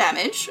 Normal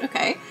damage.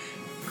 Okay.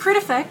 Crit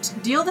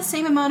effect. Deal the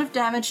same amount of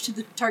damage to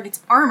the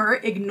target's armor,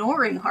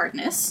 ignoring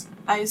hardness.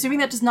 I'm assuming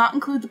that does not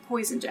include the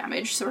poison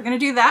damage. So we're going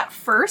to do that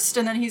first,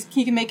 and then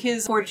he can make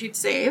his fortitude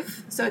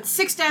save. So it's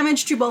 6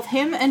 damage to both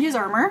him and his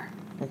armor.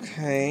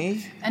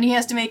 Okay. And he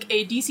has to make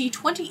a DC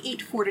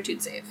 28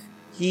 fortitude save.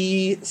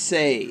 He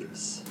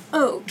saves.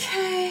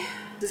 Okay.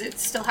 Does it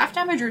still half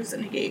damage, or is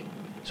it negate?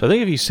 So I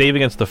think if you save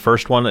against the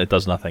first one, it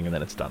does nothing, and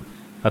then it's done.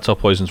 That's how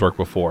poisons work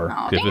before.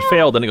 Aw, If it damn.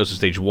 failed, then it goes to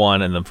stage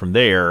 1, and then from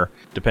there,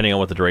 depending on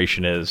what the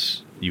duration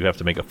is, you have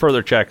to make a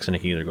further checks, and it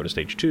can either go to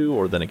stage 2,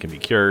 or then it can be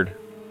cured.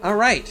 All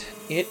right.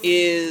 It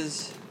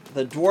is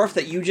the dwarf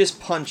that you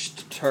just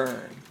punched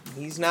turn.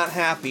 He's not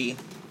happy,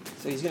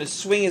 so he's going to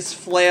swing his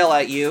flail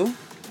at you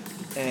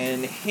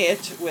and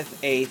hit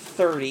with a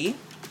 30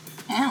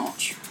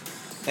 Ouch.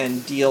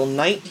 and deal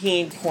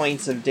 19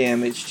 points of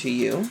damage to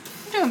you.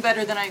 I'm doing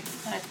better than I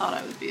thought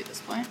I would be at this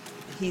point.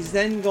 He's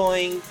then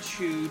going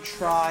to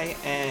try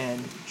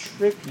and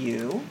trip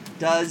you.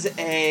 Does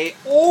a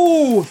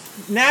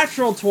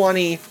natural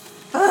 20,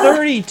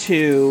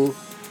 32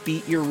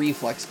 beat your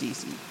reflex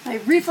DC. My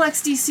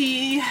reflex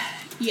DC,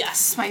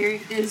 yes,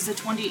 is a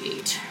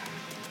 28.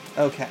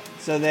 Okay,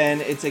 so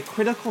then it's a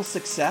critical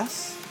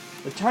success.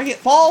 The target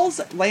falls,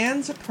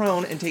 lands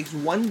prone, and takes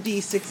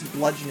 1d6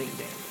 bludgeoning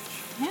damage.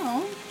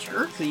 Yeah,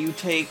 sure. So you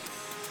take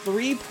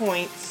 3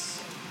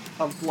 points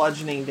of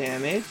bludgeoning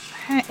damage.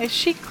 Is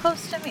she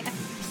close to me?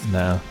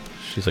 No,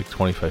 she's like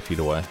 25 feet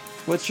away.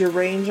 What's your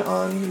range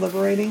on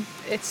liberating?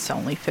 It's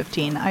only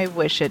 15. I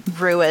wish it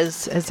grew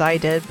as I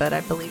did, but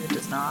I believe it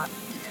does not.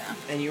 Yeah.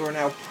 And you are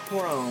now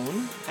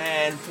prone.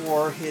 And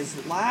for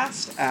his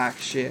last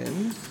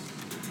action,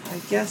 I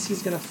guess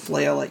he's going to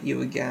flail at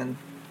you again.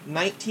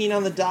 19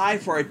 on the die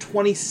for a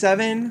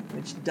 27,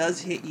 which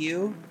does hit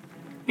you.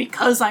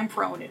 Because I'm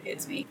prone, it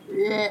hits me.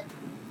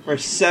 For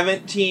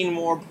 17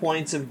 more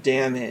points of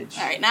damage.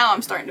 Alright, now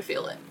I'm starting to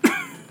feel it.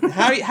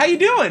 How you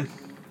doing?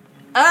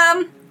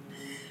 I'm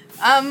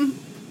ouch.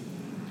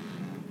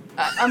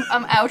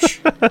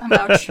 I'm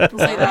ouch. We'll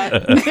say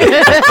that.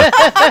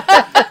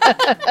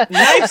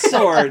 Knife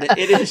Sword,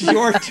 it is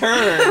your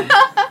turn.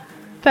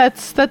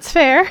 That's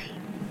fair.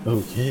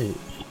 Okay.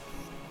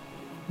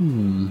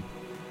 No,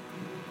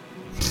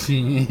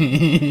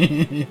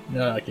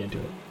 I can't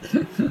do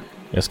it.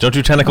 Yes, don't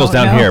do tentacles Oh,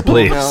 down no. here,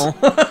 please. No.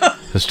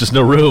 There's just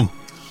no room.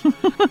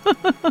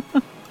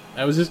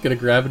 I was just gonna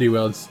gravity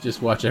well and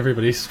just watch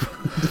everybody.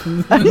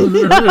 We're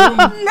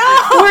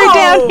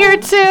down here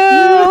too.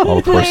 All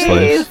the poor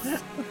Please.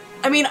 slaves.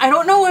 I mean, I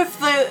don't know if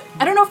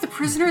the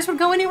prisoners would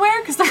go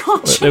anywhere because they're all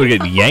They would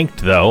get yanked,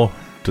 though,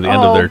 to the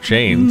end of their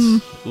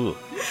chains. Ooh.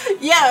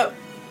 Yeah.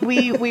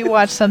 We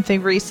watched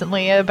something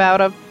recently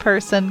about a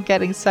person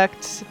getting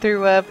sucked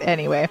through a.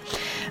 Anyway.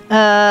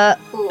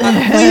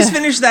 Please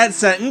finish that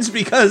sentence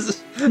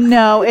because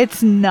No,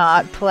 it's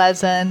not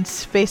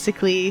pleasant.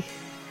 Basically,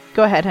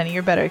 go ahead, honey.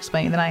 You're better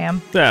explaining than I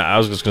am. Yeah, I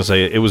was just going to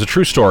say, it was a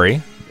true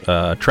story,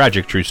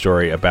 tragic true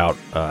story about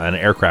an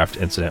aircraft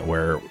incident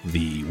where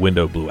the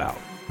window blew out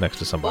next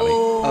to somebody.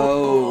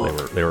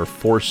 They were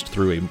forced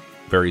through a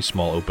very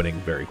small opening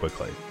very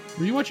quickly.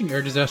 Were you watching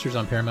Air Disasters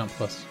on Paramount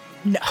Plus?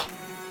 No.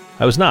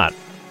 I was not.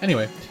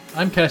 Anyway,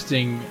 I'm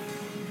casting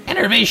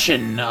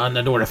Enervation on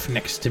the dwarf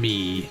next to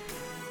me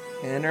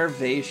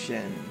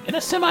Enervation. in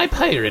a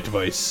semi-pirate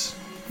voice.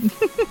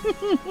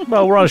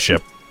 Well, we're on a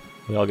ship.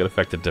 We all get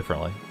affected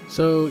differently.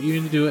 So you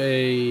need to do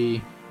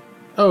a...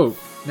 Oh,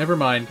 never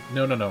mind.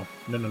 No.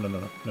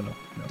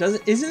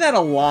 Isn't that a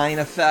line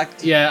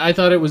effect? Yeah, I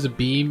thought it was a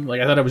beam.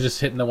 Like, I thought I was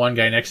just hitting the one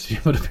guy next to me,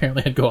 but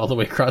apparently I'd go all the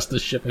way across the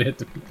ship and hit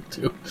the people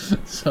too.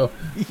 So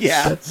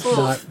Yeah, that's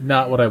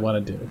not what I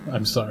want to do.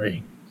 I'm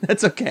sorry.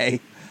 that's okay.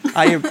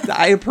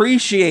 I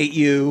appreciate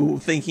you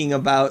thinking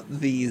about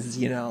these,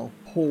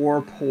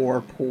 poor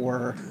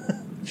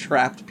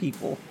trapped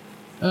people.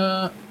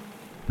 Just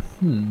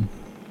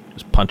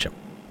punch him.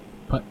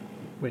 But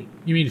wait,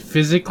 you mean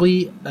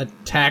physically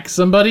attack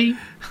somebody?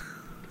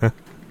 Well,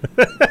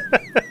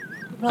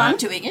 I'm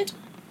doing it.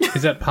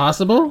 Is that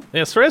possible?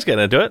 Yeah, Soraya's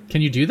getting into it.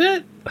 Can you do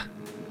that?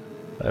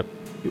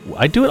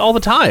 I do it all the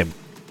time.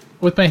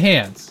 With my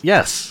hands?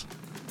 Yes.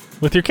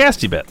 With your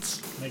casty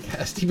bits. My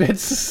casty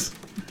bits?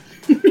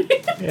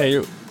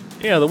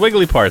 Yeah, the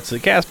wiggly parts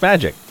that cast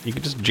magic. You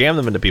can just jam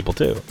them into people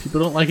too.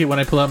 People don't like it when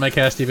I pull out my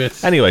casty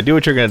bits. Anyway, do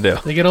what you're gonna do.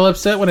 They get all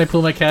upset when I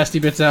pull my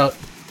casty bits out.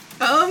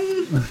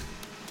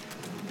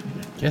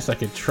 Guess I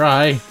could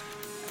try.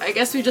 I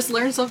guess we just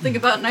learned something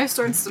about knife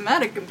sword's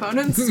somatic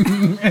components.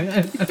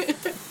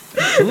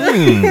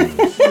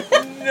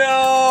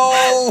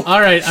 No!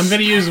 Alright, I'm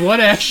gonna use one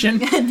action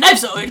Knife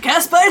sword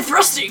cast by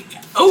thrusting.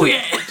 Oh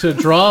yeah. to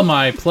draw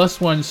my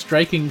 +1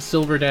 striking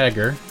silver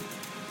dagger.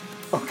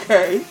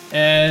 Okay.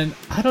 And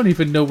I don't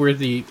even know where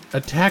the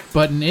attack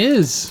button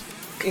is.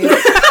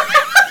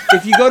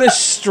 If you go to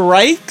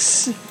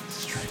strikes,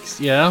 Strikes,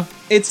 yeah.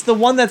 it's the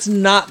one that's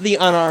not the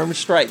unarmed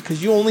strike,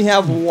 because you only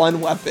have one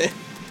weapon.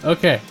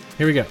 Okay,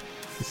 here we go.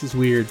 This is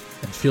weird.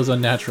 It feels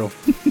unnatural.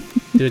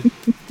 Did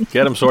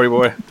Get him, sorry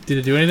boy.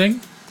 it do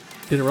anything?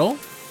 Did it roll?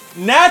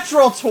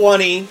 Natural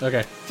 20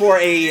 Okay. for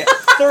a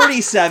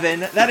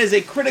 37. That is a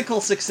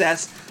critical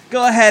success.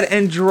 Go ahead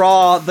and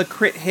draw the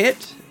crit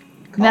hit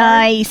card.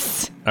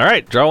 Nice. All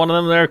right, draw one of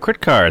them there.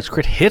 Crit cards,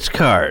 crit hit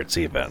cards,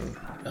 even.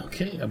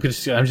 Okay, I'm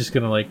just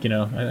gonna I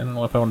don't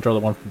know if I want to draw the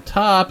one from the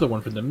top, the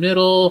one from the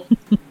middle.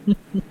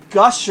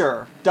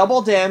 Gusher.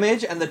 Double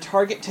damage, and the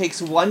target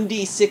takes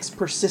 1d6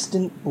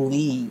 persistent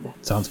bleed.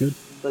 Sounds good.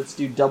 Let's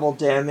do double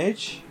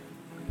damage.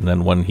 And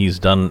then when he's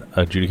done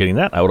adjudicating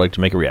that, I would like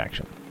to make a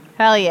reaction.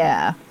 Hell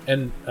yeah.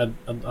 And I'm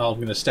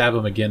gonna stab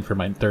him again for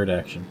my third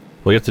action.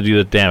 Well, you have to do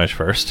the damage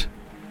first.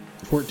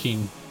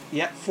 14.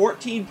 Yep,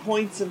 14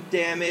 points of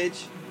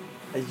damage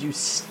as you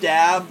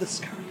stab the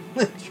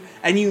Scarlet,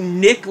 and you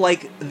nick,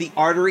 the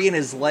artery in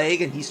his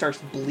leg, and he starts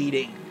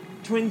bleeding.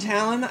 Twin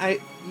Talon,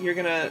 you're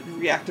gonna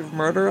reactive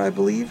murder, I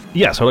believe?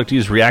 Yes, I'd like to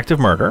use reactive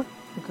murder.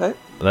 Okay.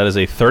 That is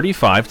a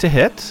 35 to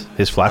hit,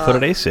 his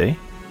flat-footed AC.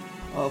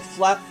 A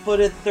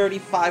flat-footed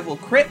 35 will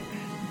crit.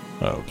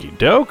 Okie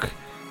doke.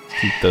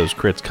 Keep those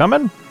crits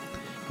coming.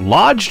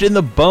 Lodged in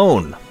the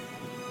bone.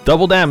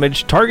 Double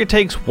damage. Target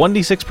takes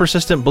 1d6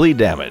 persistent bleed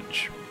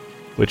damage.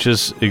 Which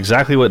is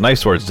exactly what Knife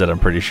Swords did, I'm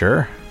pretty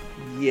sure.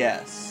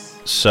 Yes.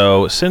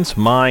 So, since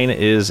mine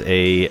is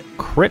a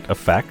crit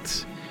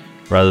effect,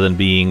 rather than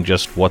being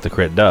just what the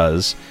crit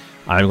does,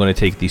 I'm going to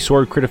take the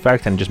sword crit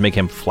effect and just make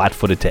him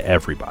flat-footed to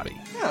everybody.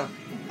 Oh,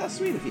 how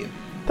sweet of you.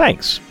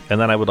 Thanks.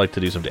 And then I would like to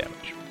do some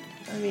damage.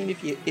 I mean,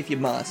 if you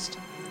must.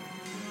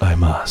 I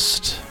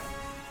must.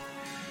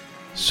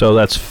 So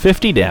that's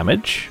 50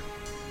 damage.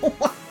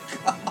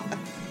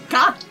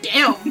 God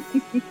damn.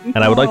 And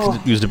I would like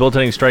to use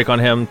Debilitating Strike on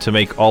him to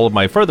make all of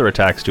my further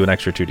attacks do an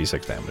extra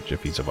 2d6 damage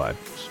if he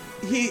survives.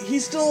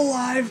 He's still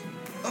alive.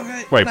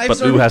 Okay. Right, Knife but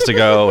sword. Ooh has to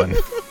go, and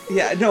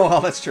Yeah, no,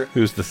 well, that's true.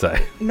 who's to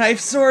say? Knife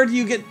sword,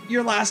 you get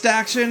your last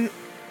action.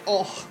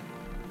 Oh.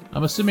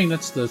 I'm assuming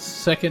that's the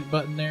second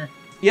button there.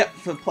 Yep,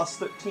 for plus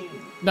 13.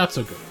 Not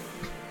so good.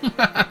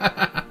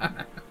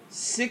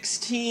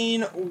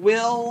 16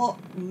 will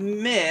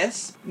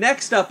miss.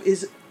 Next up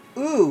is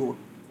Ooh.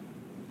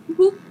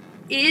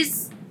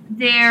 Is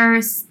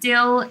there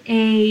still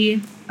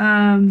a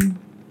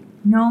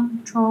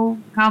gnome, troll,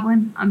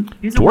 goblin?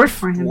 There's a word Dwarf?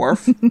 for him.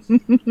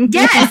 Dwarf?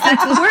 Yes,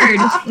 that's the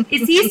word.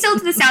 Is he still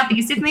to the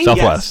southeast of me?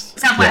 Southwest.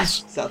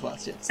 Southwest.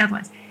 Southwest, yes.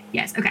 Southwest.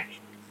 Yes, okay.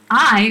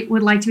 I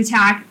would like to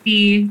attack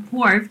the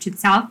dwarf to the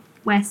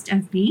southwest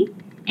of me,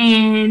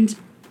 and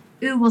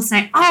Ooh will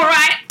say, "All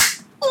right,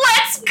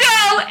 let's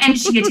go!" And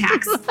she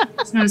attacks.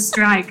 Snow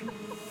strike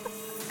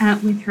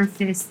with her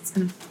fists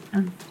of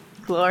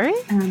Glory?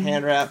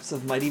 Hand wraps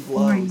of mighty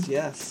blows, Glory.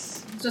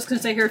 yes. I was just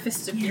gonna say her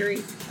fists of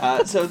fury.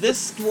 So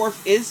this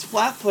dwarf is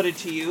flat-footed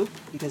to you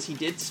because he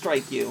did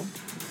strike you.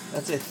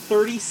 That's a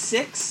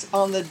 36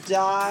 on the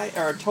die,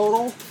 or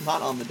total,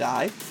 not on the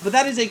die. But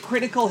that is a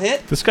critical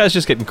hit. This guy's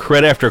just getting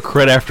crit after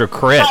crit after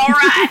crit. all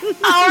right.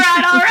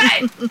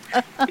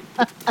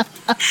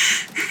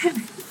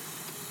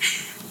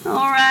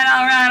 All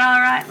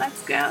right.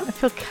 Let's go. I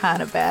feel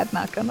kind of bad,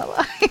 not gonna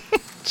lie.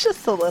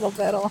 Just a little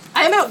bit.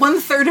 I'm at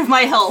 1/3 of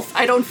my health.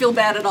 I don't feel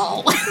bad at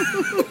all.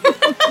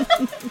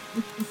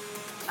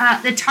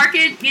 The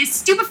target is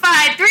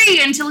stupefied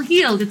 3 until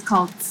healed. It's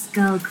called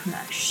Skull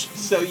Crush.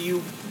 So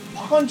you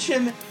punch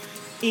him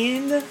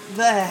in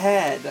the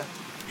head.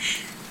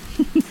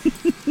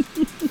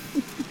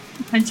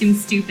 Punch him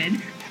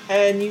stupid.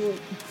 And you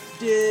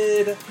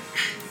did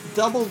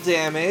double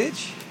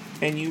damage.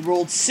 And you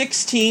rolled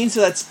 16,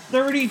 so that's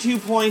 32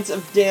 points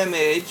of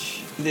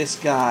damage. This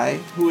guy,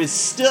 who is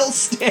still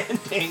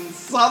standing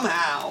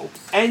somehow.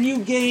 And you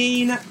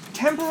gain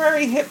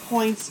temporary hit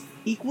points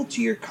equal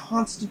to your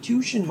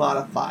Constitution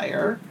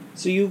modifier.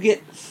 So you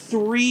get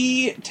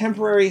 3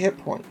 temporary hit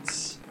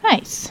points.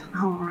 Nice.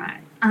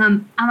 Alright.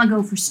 I'm gonna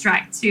go for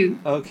strike 2.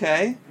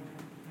 Okay.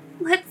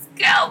 Let's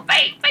go,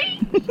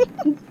 baby!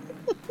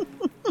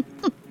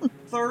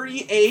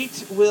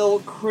 38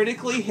 will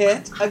critically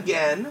hit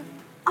again.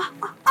 I'm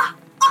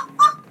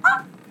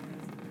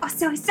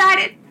so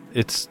excited!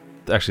 It's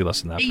actually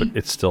less than that, but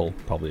it's still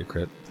probably a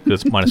crit.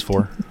 It's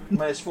 -4.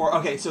 -4.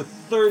 Okay, so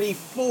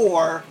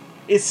 34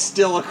 is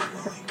still a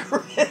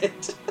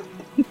crit.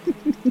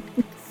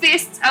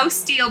 Fists o'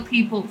 steel,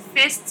 people.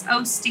 Fists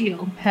o'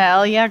 steel.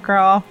 Hell yeah,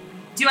 girl.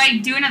 Do I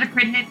do another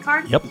crit hit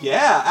card? Yep.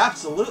 Yeah,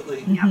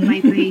 absolutely. Yeah,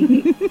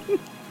 maybe.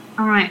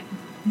 Alright.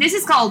 This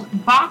is called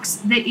Box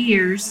the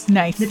Ears.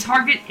 Nice. The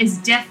target is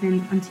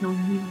deafened until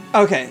healed.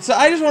 Okay, so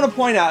I just want to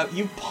point out,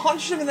 you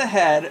punch him in the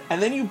head,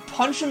 and then you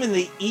punch him in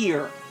the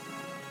ear.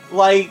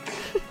 Like,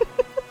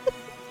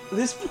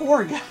 this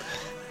poor guy.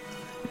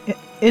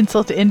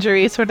 Insult to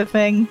injury sort of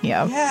thing.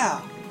 Yeah.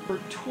 Yeah, for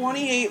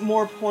 28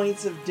 more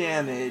points of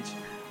damage.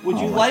 Would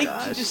you Oh my like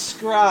gosh. to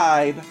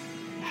describe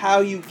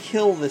how you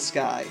kill this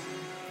guy?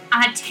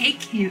 I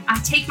take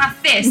my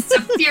fists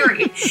of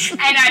fury,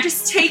 and I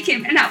just take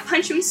him and I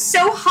punch him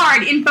so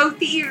hard in both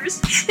the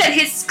ears that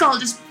his skull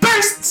just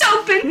bursts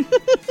open.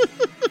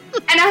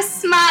 And I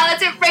smile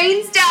as it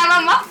rains down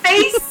on my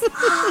face.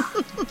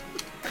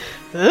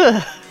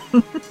 Ugh.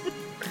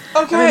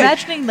 Okay. I'm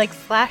imagining like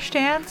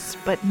Flashdance,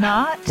 but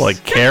not.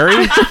 Like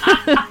Carrie?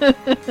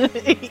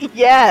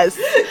 Yes.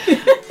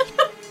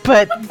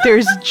 But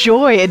there's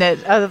joy in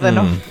it other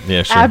than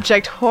Yeah, sure.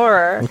 abject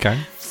horror. Okay.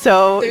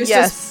 So, There's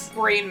yes. just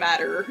brain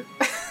matter.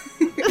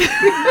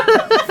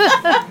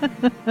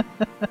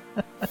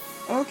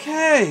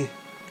 Okay.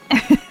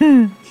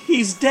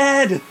 He's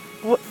dead.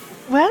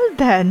 Well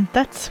then,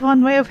 that's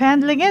one way of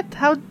handling it.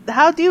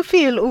 How do you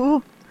feel?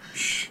 Ooh.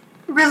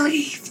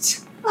 Relieved.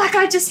 Like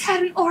I just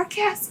had an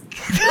orgasm.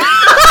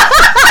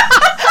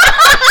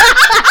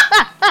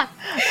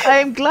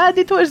 I'm glad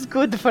it was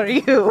good for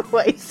you,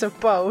 I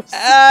suppose.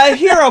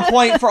 Hero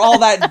point for all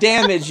that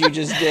damage you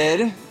just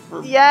did.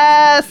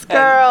 Yes,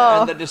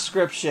 girl. And the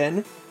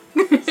description.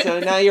 So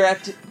now you're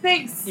at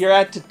Thanks. you're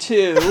at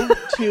two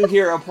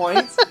hero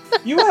points.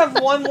 You have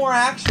one more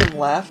action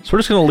left. So we're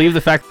just going to leave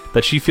the fact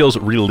that she feels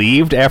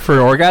relieved after an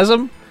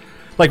orgasm?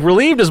 Like,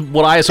 relieved is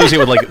what I associate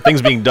with, like,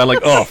 things being done. Like,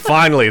 oh,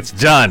 finally, it's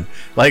done.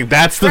 Like,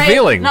 that's the Right?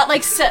 feeling. Not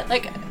like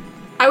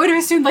I would have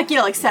assumed like,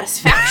 like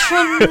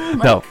satisfaction.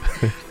 Like, No.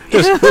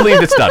 Just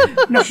relieved it's done.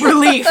 no,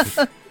 relief.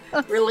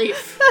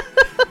 Relief.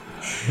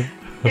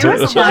 There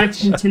was a lot of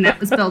tension that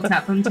was built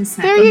up. I'm just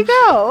saying. There you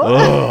go.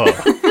 Oh,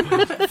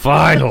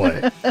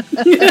 finally.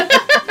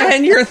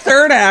 And your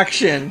third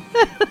action.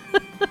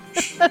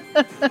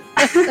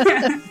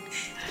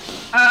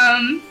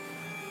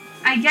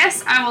 I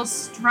guess I will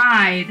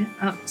stride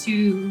up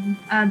to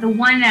the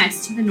one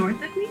that's to the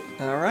north of me.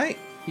 All right.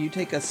 You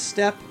take a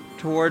step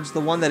towards the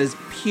one that is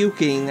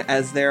puking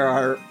as there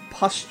are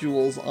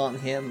pustules on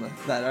him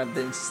that have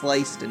been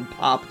sliced and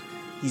popped.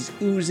 He's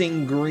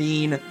oozing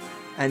green.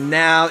 And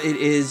now it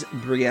is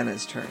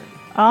Brianna's turn.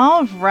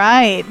 All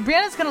right.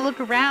 Brianna's going to look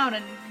around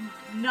and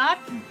not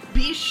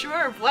be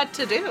sure of what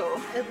to do.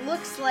 It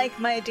looks like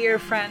my dear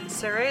friend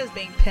Saray is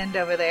being pinned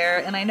over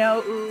there, and I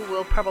know Ooh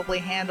will probably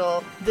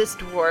handle this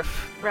dwarf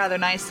rather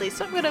nicely,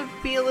 so I'm going to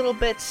be a little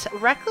bit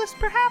reckless,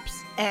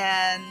 perhaps,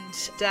 and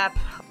step.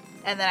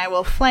 And then I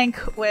will flank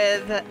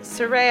with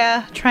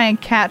Saraya, try and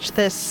catch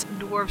this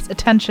dwarf's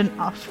attention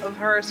off of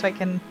her so I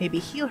can maybe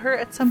heal her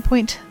at some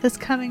point this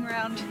coming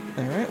round.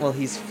 All right. Well,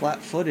 he's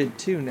flat-footed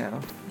too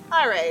now.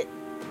 All right.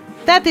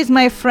 That is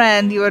my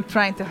friend you are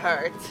trying to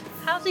hurt.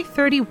 How's he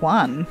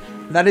 31?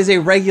 That is a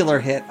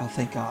regular hit. Oh,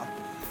 thank God.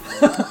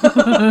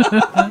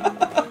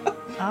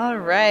 All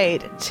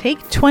right.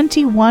 Take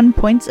 21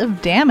 points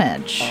of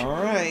damage.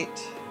 All right.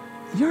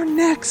 You're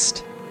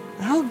next.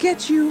 I'll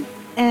get you.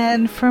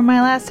 And for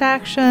my last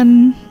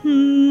action,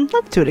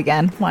 let's do it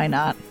again. Why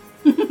not?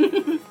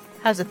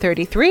 How's a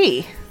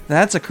 33?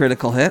 That's a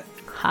critical hit.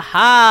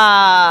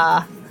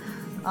 Haha!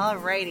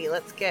 Alrighty,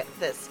 let's get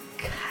this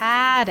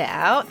cat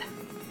out.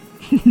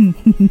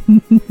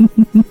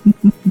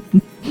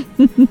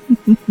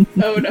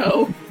 Oh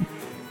no.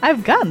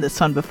 I've gotten this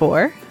one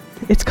before.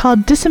 It's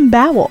called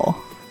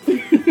Disembowel.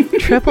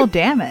 Triple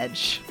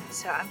damage.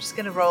 So I'm just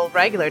gonna roll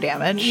regular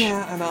damage.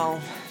 Yeah, and I'll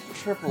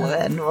triple And it.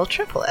 then we'll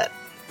triple it.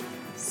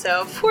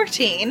 So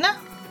 14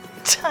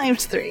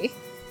 times 3.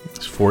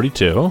 It's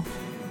 42.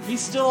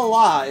 He's still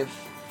alive.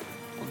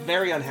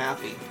 Very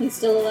unhappy. He's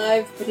still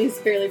alive, but he's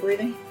barely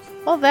breathing.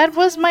 Well, that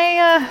was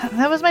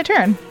my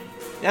turn.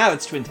 Now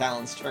it's Twin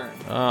Talon's turn.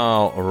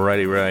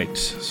 Alrighty, right.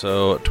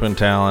 So Twin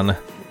Talon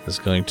is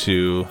going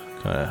to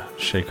kind of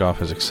shake off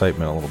his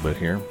excitement a little bit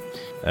here.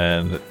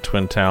 And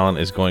Twin Talon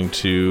is going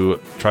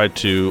to try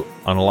to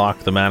unlock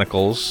the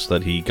manacles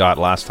that he got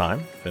last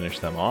time. Finish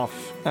them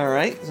off. All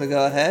right, so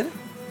go ahead.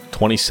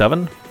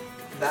 27.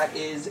 That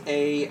is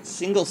a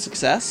single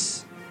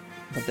success,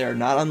 but they're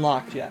not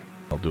unlocked yet.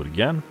 I'll do it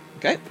again.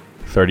 Okay.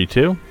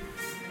 32.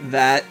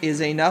 That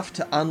is enough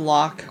to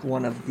unlock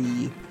one of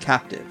the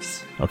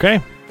captives.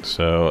 Okay.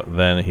 So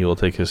then he will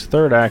take his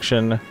third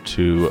action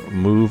to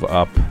move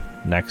up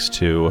next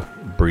to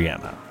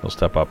Brianna. He'll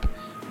step up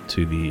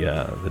to the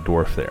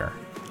dwarf there.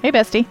 Hey,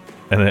 bestie.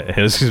 And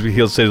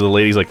he'll say to the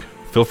ladies, like,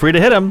 feel free to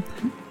hit him.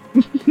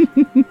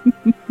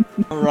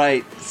 All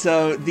right,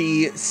 so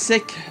the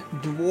sick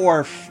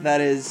dwarf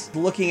that is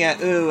looking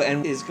at Ooh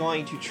and is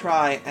going to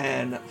try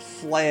and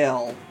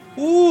flail.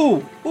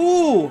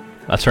 Ooh!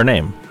 That's her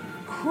name.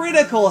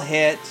 Critical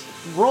hit,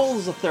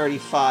 rolls a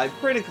 35,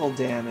 critical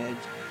damage.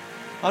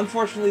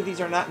 Unfortunately,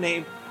 these are not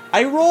named.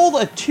 I rolled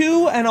a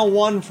 2 and a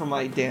 1 for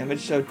my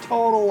damage, so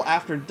total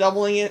after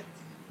doubling it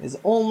is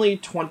only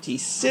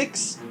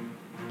 26.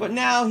 But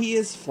now he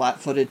is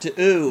flat-footed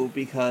to Ooh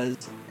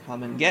because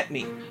come and get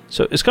me.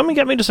 So is Come and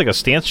Get Me just like a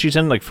stance she's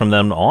in, like, from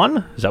then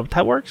on? Is that what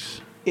that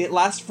works? It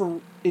lasts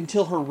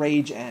until her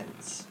rage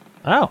ends.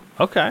 Oh,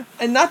 okay.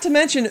 And not to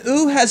mention,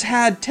 Ooh has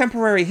had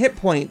temporary hit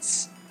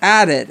points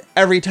added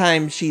every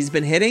time she's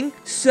been hitting.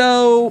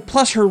 So,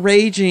 plus her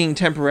raging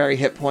temporary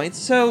hit points.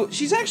 So,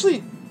 she's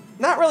actually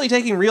not really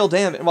taking real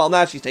damage. Well,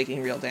 now she's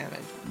taking real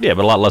damage. Yeah,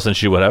 but a lot less than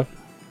she would have.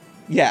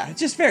 Yeah, it's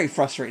just very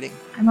frustrating.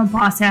 I'm a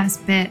boss-ass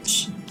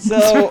bitch.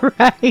 So,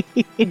 Right.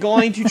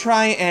 going to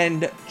try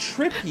and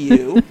trip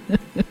you,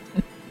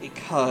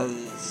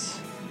 because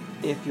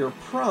if you're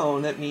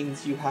prone, that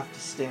means you have to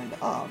stand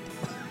up.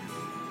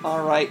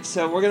 Alright,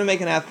 so we're going to make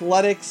an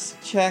athletics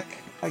check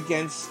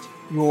against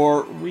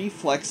your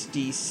reflex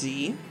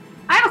DC.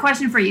 I have a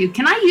question for you.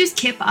 Can I use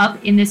Kip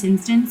Up in this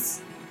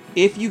instance?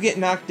 If you get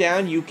knocked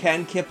down, you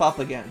can kip up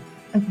again.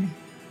 Okay.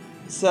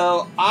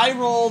 So I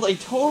rolled a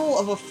total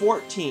of a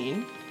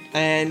 14.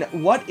 And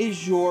what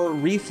is your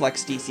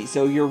reflex DC?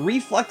 So your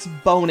reflex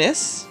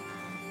bonus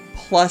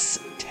plus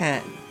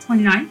 10.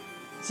 29.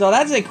 So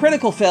that's a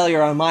critical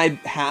failure on my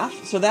half.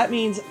 So that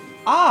means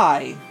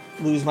I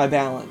lose my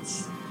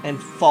balance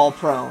and fall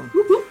prone.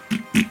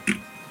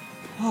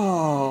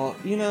 Oh,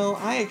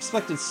 I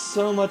expected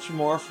so much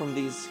more from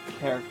these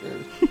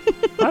characters.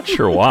 Not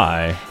sure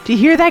why. Do you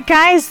hear that,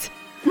 guys?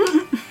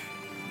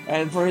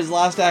 And for his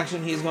last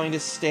action, he's going to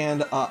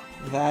stand up.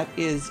 That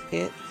is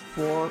it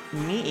for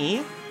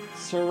me.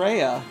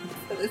 Soraya.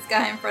 So this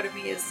guy in front of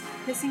me is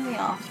pissing me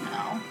off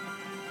now.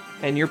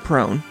 And you're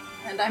prone.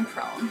 And I'm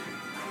prone.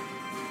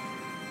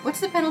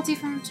 What's the penalty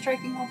from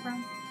striking while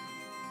prone?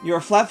 You're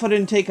flat-footed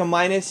and take a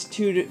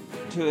 -2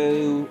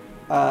 to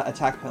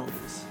attack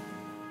penalties.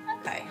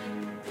 Okay.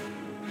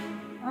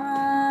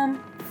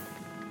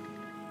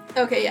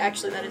 Okay, yeah,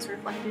 actually that is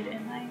reflected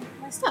in my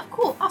stuff.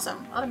 Cool,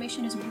 awesome.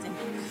 Automation is amazing.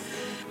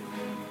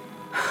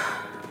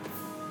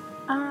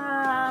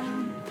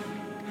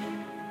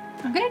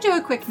 I'm gonna do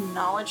a quick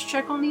knowledge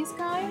check on these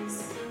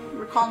guys.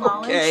 Recall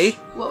knowledge. Okay.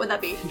 What would that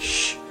be?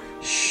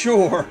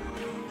 Sure.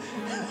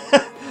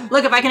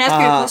 Look, if I can ask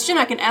you a question,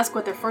 I can ask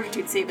what their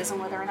fortitude save is and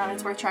whether or not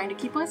it's worth trying to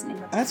keep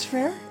listening. That's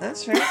fair.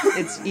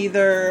 It's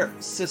either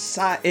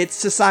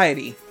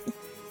society.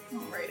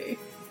 Alrighty.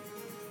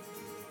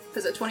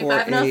 Is it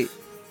 25 enough?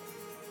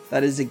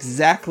 That is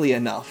exactly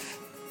enough.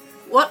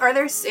 What are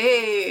their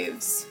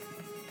saves?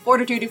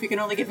 Fortitude if you can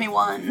only give me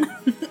one.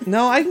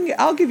 No,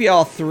 I'll give you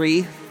all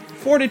 3.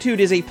 Fortitude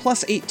is a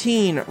plus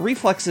 18.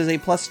 Reflex is a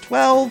plus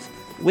 12.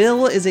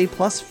 Will is a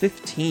plus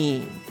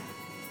 15.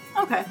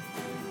 Okay.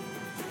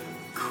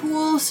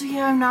 Cool, so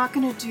yeah, I'm not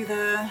gonna do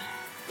the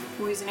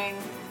poisoning.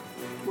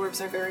 Dwarves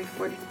are very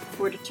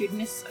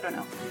fortitudinous. I don't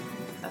know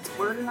if that's a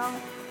word or not.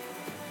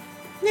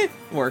 Yeah,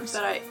 works.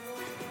 But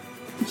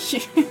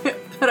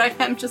I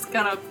am just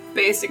gonna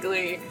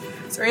basically...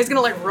 Sorry, he's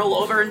gonna roll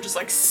over and just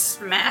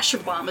smash a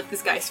bomb at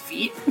this guy's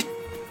feet.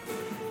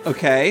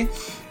 Okay.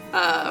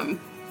 I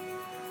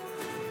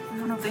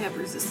don't know if they have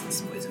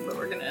resistance to poison, but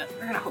we're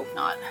gonna hope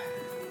not.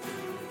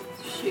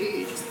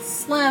 She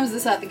just slams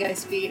this at the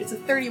guy's feet. It's a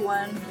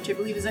 31, which I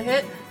believe is a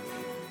hit.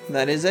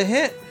 That is a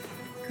hit.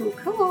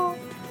 Cool.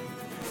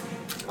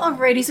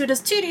 Alrighty, so it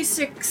does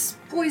 2d6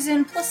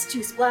 poison, plus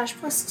 2 splash,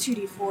 plus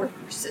 2d4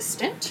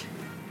 persistent.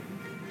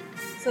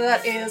 So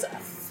that is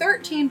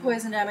 13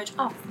 poison damage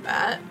off the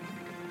bat.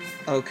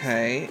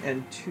 Okay,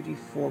 and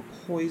 2d4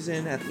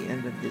 poison at the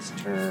end of his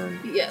turn.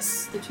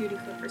 Yes, the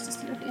 2d4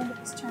 persistent at the end of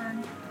his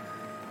turn.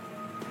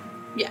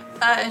 Yeah,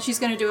 and she's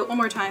gonna do it one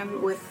more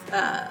time with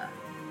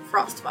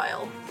Frost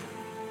Vial.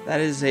 That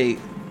is a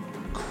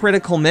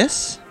critical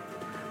miss.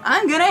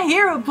 I'm gonna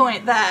hero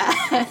point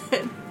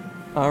that!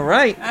 All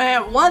right. I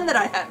have one that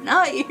I have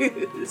not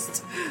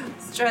used.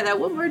 Let's try that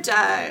one more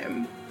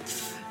time.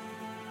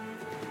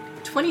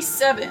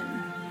 27.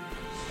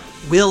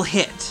 Will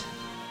hit.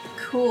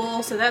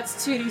 Cool, so that's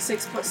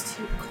 2d6 plus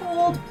 2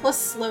 cold, plus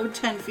slowed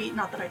 10 feet.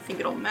 Not that I think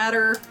it'll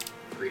matter.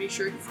 Pretty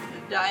sure he's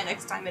gonna die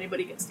next time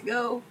anybody gets to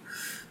go.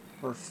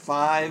 For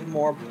 5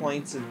 more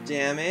points of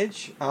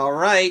damage.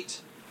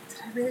 Alright. Did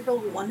I really roll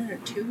a 1 and a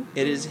 2?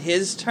 It is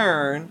his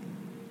turn,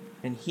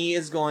 and he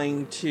is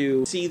going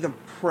to see the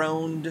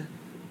proned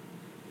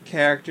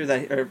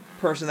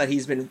person that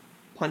he's been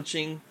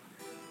punching.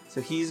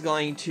 So he's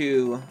going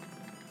to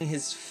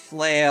his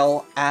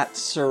flail at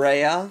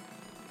Soraya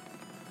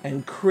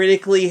and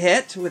critically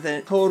hit with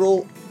a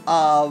total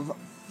of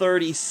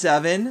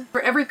 37.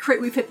 For every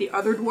crit we've hit the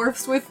other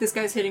dwarfs with, this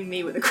guy's hitting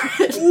me with a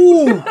crit.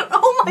 Ooh!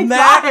 Oh my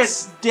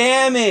Max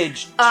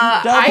damage!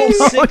 Double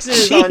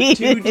sixes on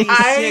jeez. 2d6.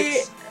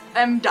 I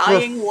am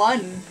dying 1.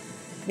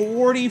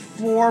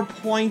 44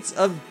 points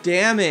of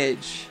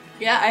damage.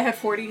 Yeah, I have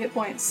 40 hit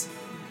points.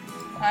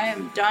 I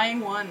am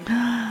dying 1.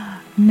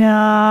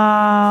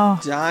 No.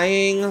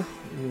 Dying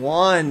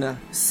 1.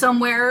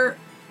 Somewhere,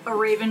 a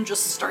raven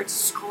just starts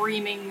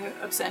screaming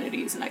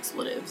obscenities and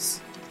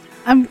expletives.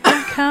 I'm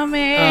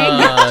coming.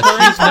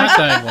 She's not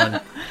dying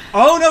 1.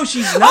 Oh no,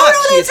 she's not.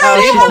 Oh no, She's they attacked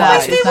me with my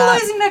she's not.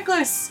 stabilizing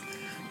necklace!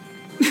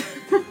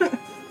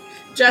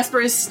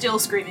 Jasper is still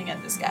screaming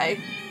at this guy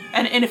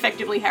and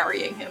ineffectively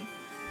harrying him.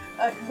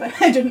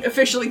 I didn't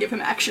officially give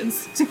him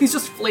actions, so he's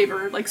just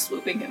flavor, like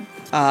swooping him.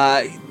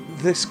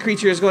 This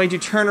creature is going to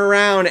turn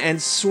around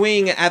and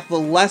swing at the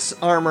less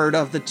armored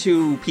of the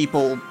two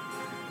people.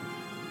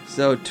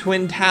 So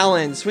Twin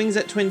Talon swings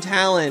at Twin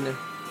Talon.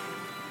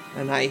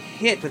 And I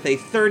hit with a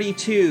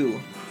 32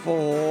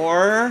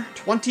 for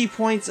 20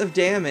 points of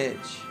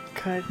damage.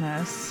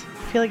 Goodness.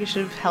 I feel like it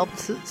should have helped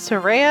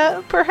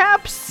Soraya,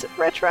 perhaps,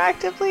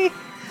 retroactively.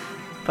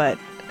 But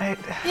I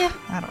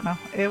don't know.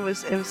 It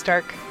was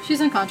dark. She's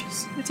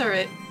unconscious. It's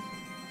alright.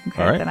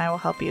 Okay, All right. then I will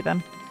help you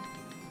then.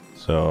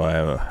 So I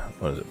have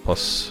what is it?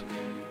 Plus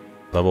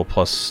level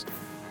plus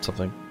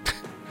something.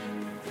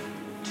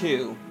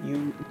 2.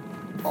 You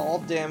all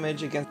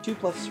damage against 2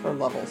 plus her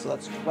level, so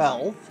that's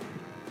 12.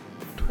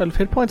 12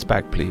 hit points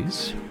back,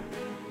 please.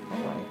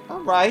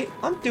 Alright,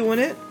 I'm doing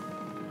it.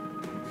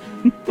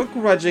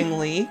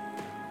 Begrudgingly.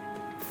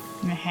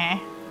 Uh-huh.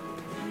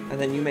 And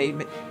then you may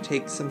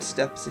take some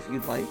steps if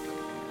you'd like.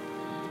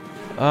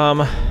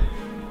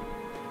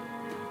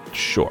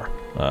 Sure.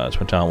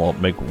 Twin Talon will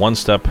make one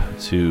step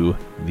to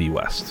the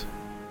west.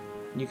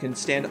 You can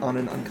stand on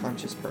an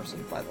unconscious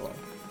person, by the way.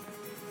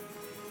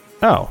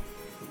 Oh.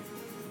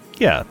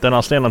 Yeah, then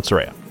I'll stand on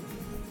Soraya.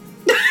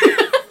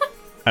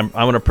 I'm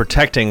going to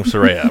protecting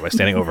Soraya by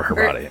standing over her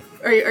body.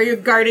 Are you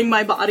guarding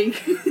my body?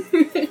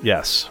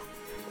 Yes.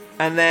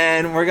 And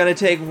then we're going to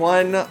take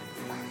one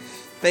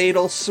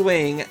fatal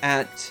swing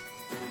at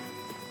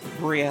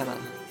Brianna.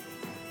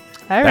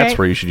 All That's right.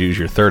 where you should use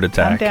your third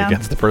attack down.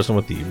 against the person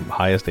with the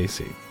highest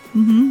AC.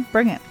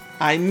 Bring it.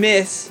 I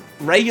miss.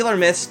 Regular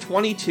miss,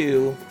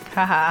 22.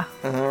 Haha.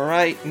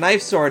 Alright,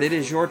 Knife Sword, it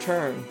is your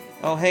turn.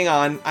 Oh, hang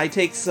on. I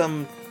take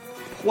some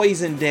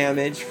poison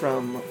damage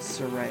from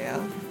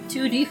Soraya.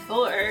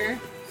 2d4.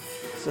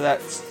 So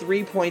that's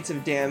 3 points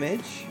of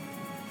damage.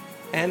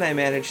 And I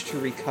managed to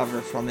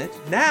recover from it.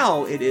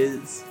 Now it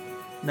is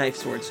Knife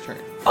Sword's turn.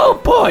 Oh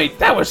boy,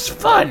 that was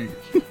fun!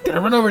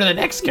 Gonna run over to the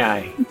next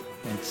guy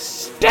and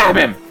stab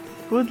him!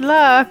 Good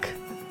luck.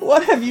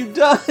 What have you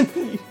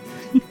done?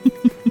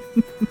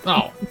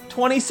 Oh.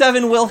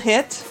 27 will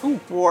hit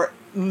for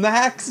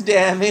max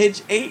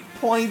damage, 8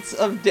 points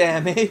of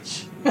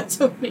damage. That's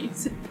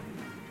amazing.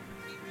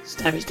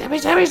 Stabby, stabby,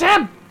 stabby,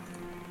 stab!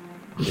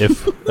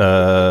 If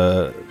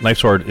Knife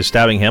Sword is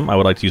stabbing him, I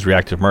would like to use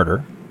Reactive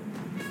Murder.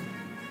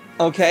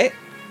 Okay,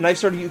 Knife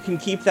Sword, you can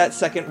keep that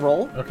second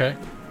roll. Okay.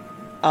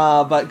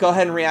 But go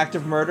ahead and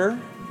Reactive Murder.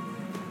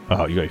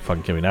 Oh, you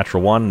fucking give me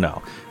natural 1?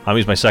 No. I'll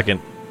use my second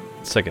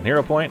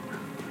hero point.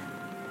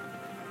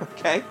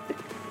 Okay.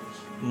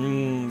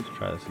 Let's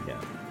try this again.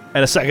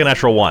 And a second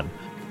natural 1.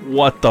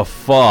 What the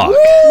fuck?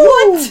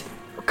 What?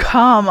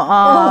 Come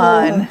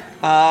on.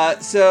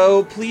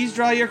 So please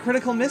draw your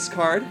critical miss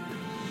card.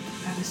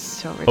 That was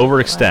so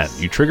ridiculous.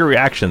 Overextend. You trigger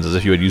reactions as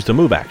if you had used a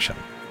move action.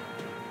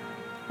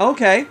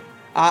 Okay.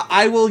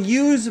 I will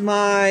use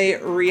my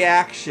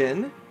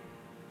reaction.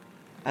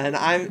 And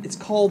it's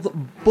called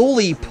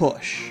Bully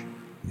Push.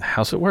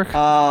 How's it work?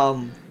 I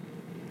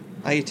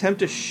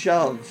attempt to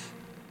shove.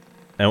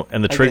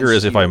 And the trigger against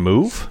is if you. I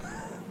move?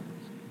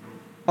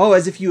 Oh,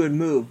 as if you would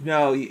move.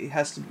 No, it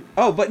has to.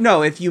 Oh, but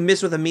no, if you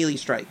miss with a melee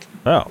strike,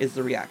 Oh, is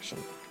the reaction.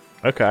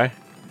 okay.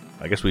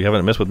 I guess we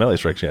haven't missed with melee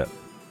strikes yet.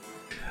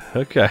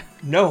 Okay.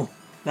 No,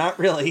 not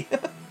really.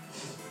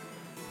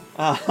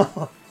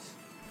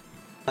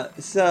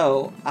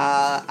 So,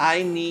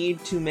 I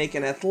need to make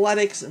an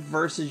athletics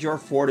versus your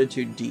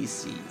fortitude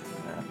DC.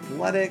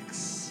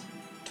 Athletics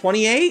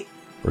 28?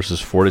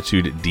 Versus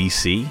Fortitude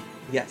DC?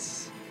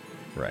 Yes.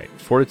 Right.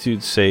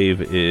 Fortitude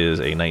save is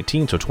a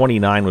 19, so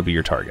 29 would be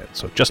your target.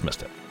 So just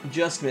missed it.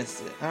 Just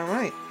missed it.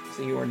 Alright.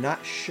 So you are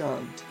not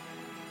shoved.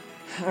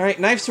 Alright,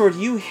 Knife Sword,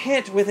 you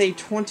hit with a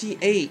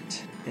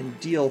 28 and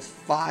deal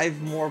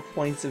 5 more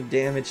points of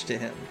damage to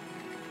him.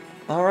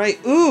 Alright,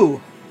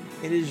 ooh!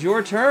 it is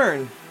your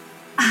turn.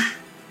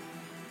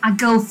 I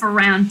go for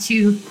round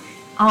 2.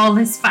 All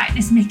this fighting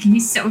is making me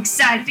so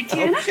excited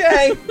again.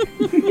 Okay.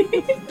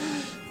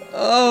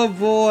 Oh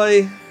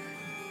boy.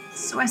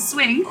 So I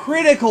swing.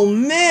 Critical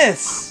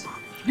miss.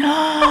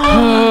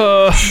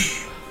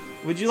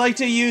 Would you like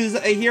to use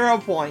a hero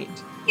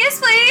point? Yes,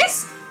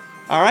 please.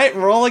 All right,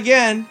 roll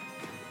again.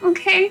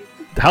 Okay.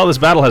 How this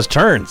battle has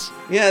turns.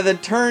 Yeah, the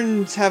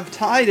turns have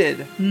tided.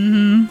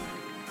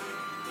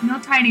 Mm-hmm. No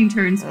tiding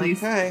turns,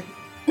 please. Okay.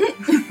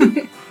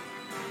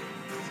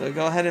 So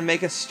go ahead and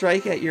make a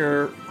strike at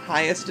your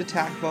highest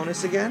attack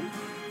bonus again.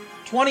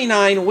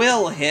 29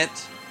 will hit.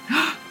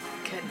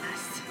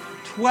 Goodness.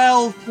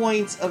 12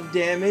 points of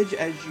damage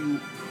as you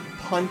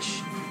punch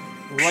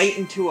right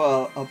into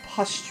a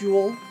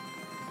pustule.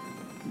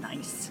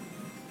 Nice.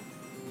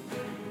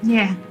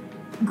 Yeah.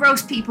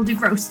 Gross people do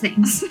gross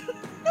things.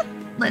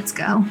 Let's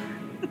go.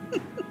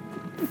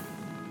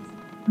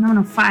 I'm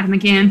gonna fight him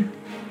again.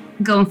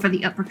 I'm going for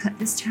the uppercut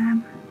this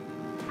time.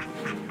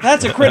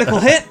 That's a critical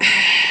hit.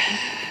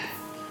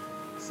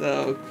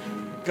 So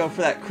go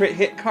for that crit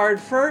hit card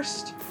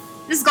first.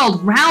 This is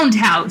called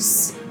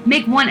Roundhouse.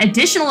 Make one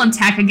additional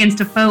attack against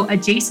a foe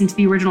adjacent to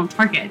the original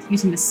target,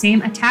 using the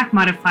same attack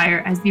modifier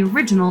as the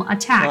original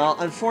attack. Well,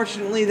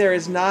 unfortunately, there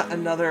is not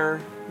another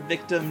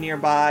victim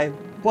nearby,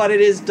 but it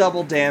is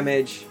double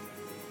damage.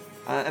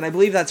 And I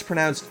believe that's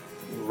pronounced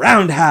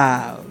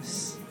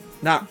roundhouse.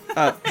 Not,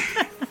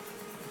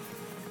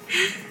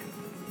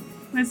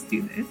 Let's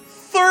do this.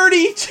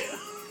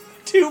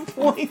 32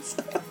 points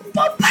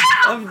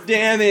of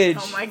damage.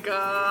 Oh my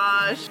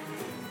gosh.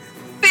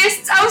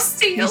 Fists of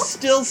steel. He's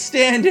still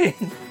standing.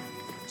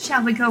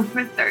 Shall we go for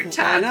a third Why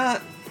time?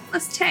 not?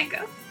 Let's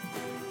tango.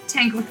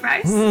 Tango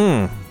thrice.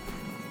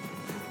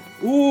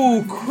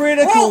 Ooh,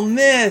 critical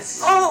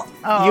miss. Oh,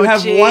 You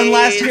have one jeez.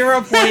 last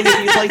hero point if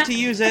you'd like to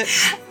use it.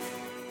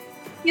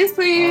 yes,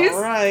 please.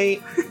 All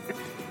right.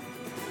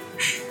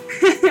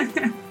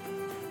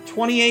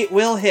 28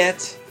 will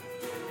hit.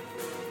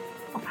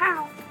 Oh,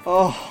 pow.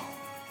 Oh.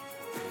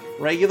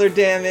 Regular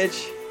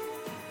damage.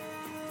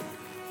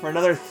 For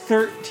another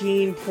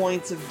 13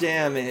 points of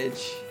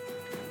damage.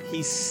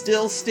 He's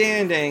still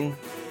standing.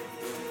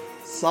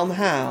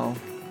 Somehow.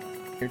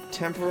 Your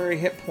temporary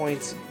hit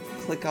points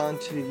click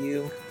onto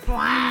you.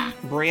 Blah,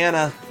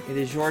 Brianna, it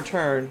is your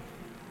turn.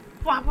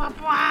 blah, blah,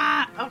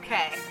 blah.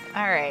 Okay.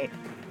 All right.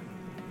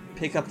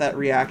 Pick up that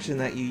reaction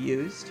that you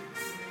used.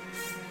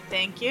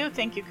 Thank you.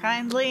 Thank you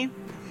kindly.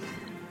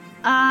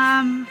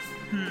 I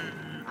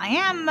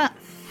am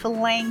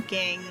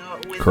flanking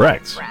with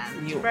Correct. my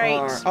friend, You right?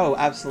 are. Oh,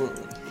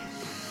 absolutely.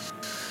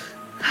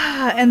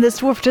 And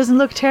this dwarf doesn't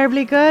look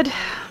terribly good.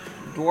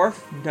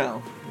 Dwarf?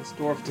 No. This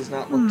dwarf does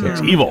not look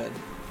terribly evil. good.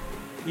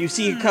 You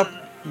see a couple.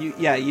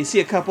 You see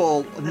a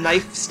couple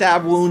knife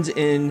stab wounds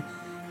in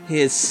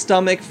his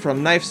stomach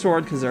from knife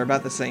sword because they're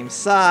about the same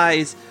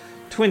size.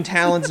 Twin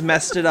talons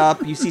messed it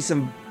up. You see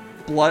some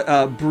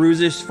blood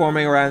bruises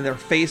forming around their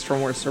face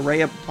from where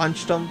Soraya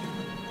punched him.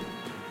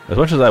 As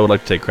much as I would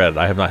like to take credit,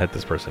 I have not hit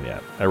this person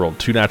yet. I rolled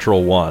 2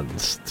 natural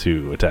 1s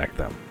to attack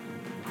them.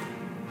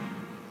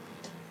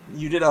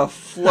 You did a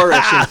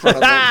flourish in front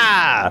of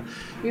them.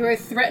 You were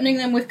threatening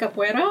them with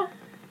capoeira?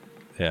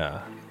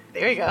 Yeah.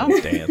 There you go.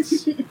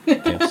 Dance.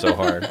 Dance so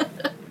hard.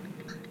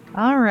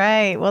 All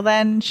right. Well,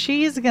 then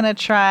she's gonna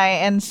try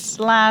and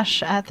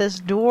slash at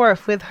this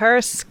dwarf with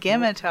her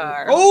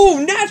scimitar.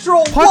 Oh,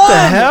 natural one! What the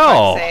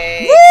hell?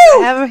 Say, Woo!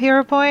 do I have a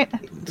hero point?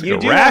 You a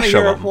do have a rash of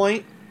hero them.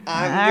 point.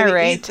 I'm All gonna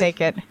right, eat the-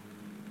 take it.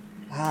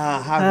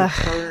 How to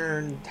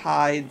turn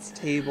tides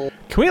table.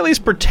 Can we at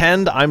least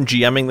pretend I'm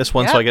GMing this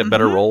one so Yep, I get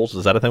better rolls?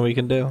 Is that a thing we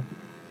can do?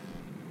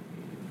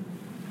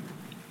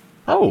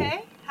 Oh.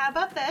 Okay. How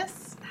about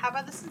this? How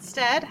about this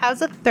instead?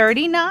 How's a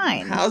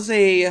 39? How's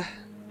a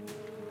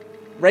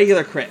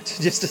regular crit?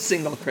 Just a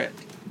single crit.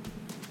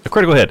 A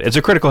critical hit. It's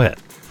a critical hit.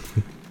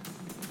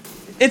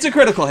 It's a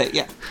critical hit,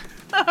 yeah.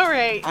 All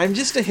right. I'm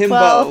just a himbo.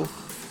 Well-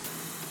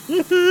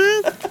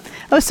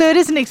 Oh, so it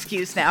is an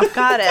excuse now.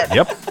 Got it.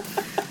 Yep.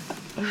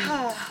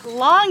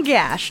 Long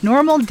gash,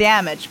 normal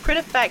damage. Crit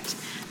effect.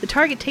 The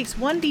target takes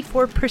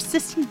 1d4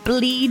 persistent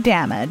bleed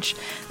damage.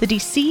 The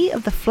DC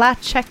of the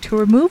flat check to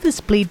remove this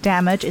bleed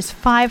damage is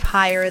 5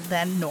 higher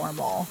than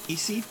normal.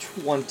 EC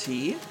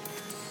 20.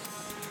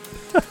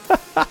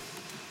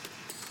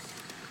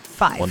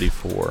 5.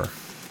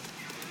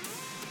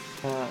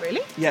 1d4.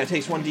 Really? Yeah, it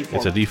takes 1d4.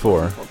 It's a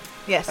d4.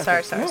 Yes,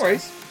 Okay, sorry. No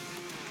worries.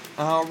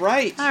 All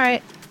right. All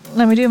right,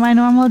 let me do my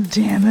normal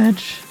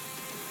damage.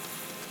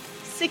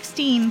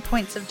 16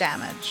 points of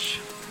damage.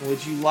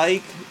 Would you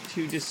like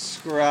to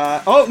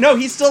describe... Oh, no,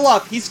 he's still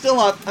up. He's still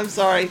up. I'm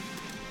sorry.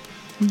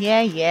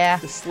 Yeah.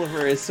 The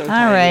sliver is so All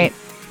tiny. right.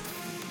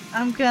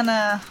 I'm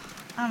gonna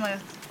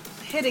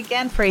hit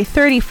again for a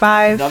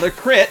 35. Another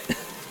crit.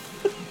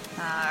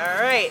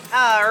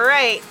 All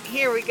right.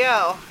 Here we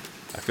go.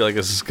 I feel like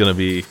this is going to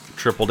be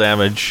triple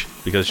damage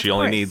because she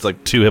only course. needs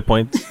like 2 hit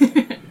points.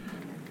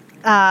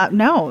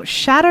 No.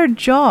 Shattered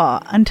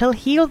jaw. Until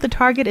healed, the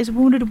target is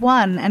wounded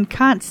 1 and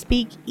can't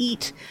speak,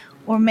 eat,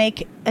 or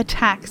make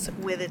attacks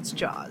with its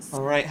jaws.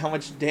 All right, how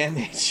much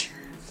damage?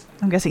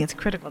 I'm guessing it's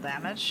critical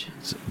damage.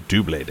 It's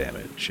double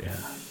damage,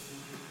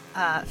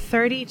 yeah.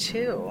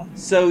 32.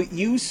 So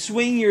you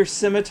swing your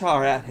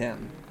scimitar at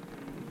him.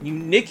 You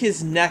nick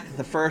his neck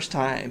the first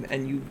time,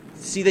 and you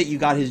see that you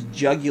got his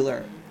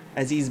jugular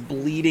as he's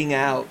bleeding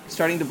out.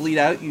 Starting to bleed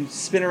out, you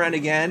spin around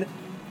again,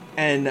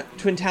 and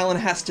Twin Talon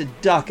has to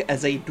duck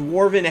as a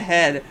dwarven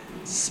head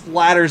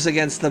splatters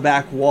against the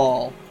back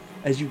wall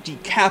as you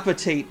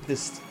decapitate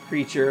this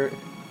creature,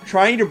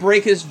 trying to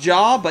break his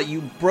jaw, but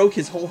you broke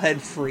his whole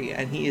head free,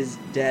 and he is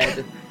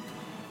dead.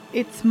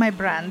 It's my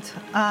brand.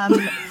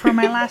 For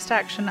my last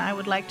action, I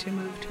would like to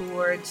move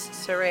towards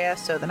Soraya,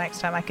 so the next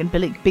time I can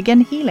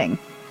begin healing.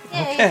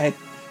 Yay. Okay.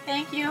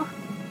 Thank you.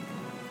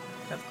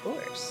 Of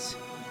course.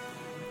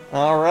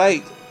 All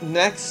right.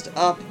 Next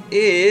up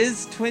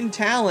is Twin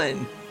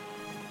Talon.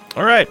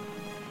 All right.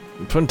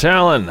 Twin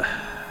Talon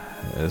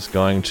is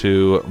going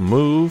to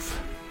move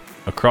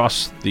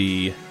across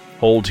the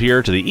hold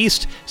here to the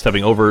east,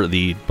 stepping over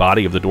the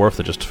body of the dwarf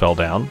that just fell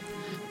down.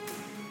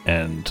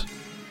 And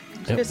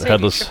The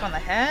headless trip on the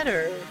head,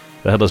 or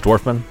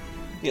dwarfman.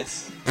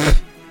 Yes.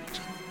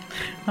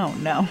 oh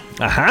no.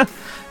 Uh-huh.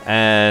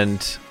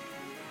 And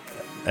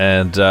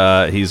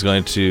he's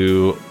going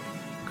to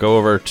go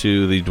over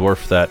to the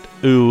dwarf that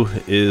Ooh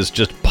is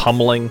just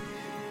pummeling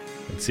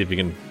and see if he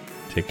can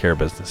take care of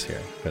business here.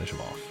 Finish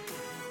him off.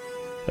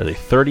 That's a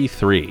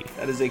 33.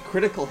 That is a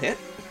critical hit.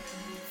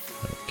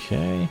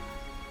 Okay.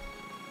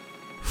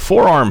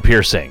 Forearm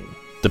piercing.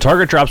 The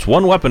target drops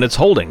one weapon it's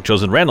holding,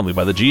 chosen randomly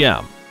by the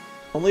GM.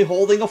 Only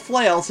holding a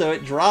flail, so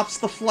it drops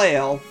the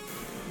flail.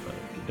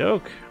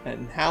 Doke.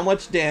 And how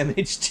much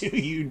damage do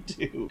you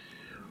do?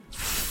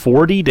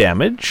 40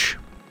 damage.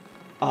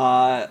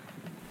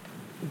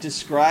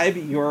 Describe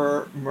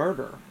your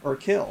murder or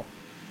kill.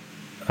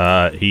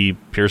 He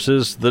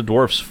pierces the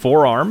dwarf's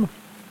forearm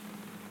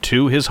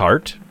to his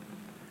heart.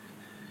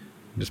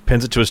 Just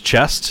pins it to his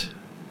chest.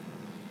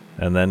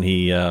 And then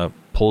he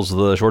pulls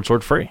the short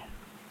sword free.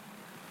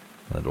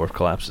 And the dwarf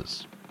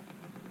collapses.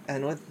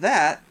 And with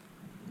that,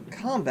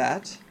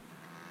 combat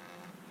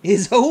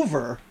is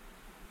over.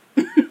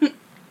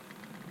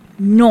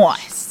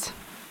 Nice.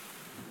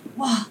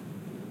 Whoa.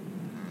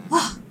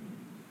 Whoa.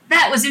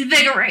 That was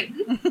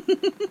invigorating.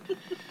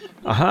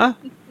 Uh-huh.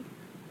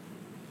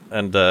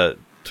 And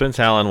Twin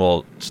Talon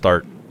will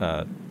start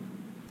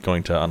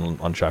going to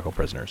unshackle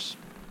prisoners.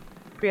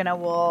 Brianna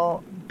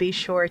will be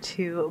sure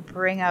to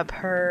bring up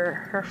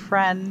her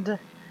friend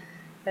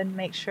and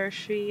make sure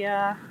she's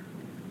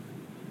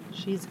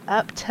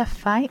up to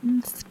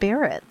fighting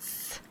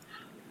spirits.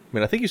 I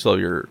mean, I think you still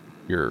have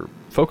your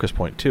focus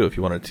point, too, if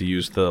you wanted to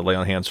use the lay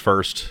on hands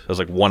first as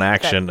like one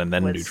action That and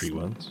then do was- treat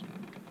wounds.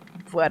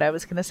 What I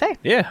was gonna say.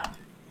 Yeah.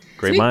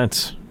 Great Sweet.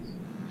 minds.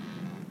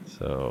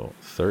 So,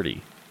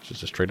 30.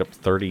 Just a straight up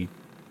 30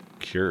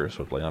 cures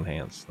with lay on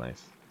hands.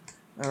 Nice.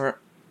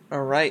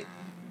 All right.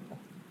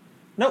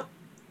 Nope.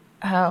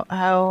 How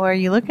are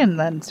you looking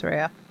then,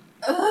 Soraya?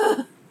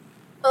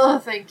 Oh,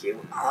 thank you.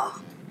 Oh.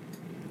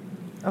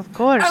 Of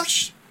course.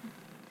 Ouch.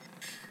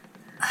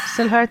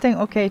 Still hurting?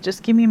 Okay,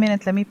 just give me a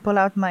minute. Let me pull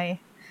out my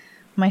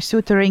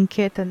suturing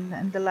kit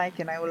and the like,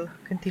 and I will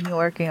continue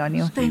working on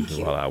you. Thank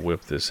you. While I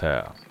whip this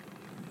hair.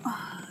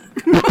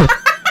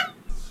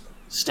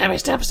 Stab.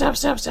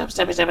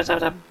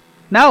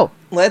 No!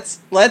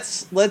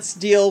 Let's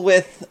deal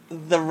with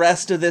the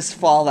rest of this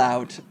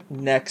fallout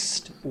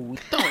next week.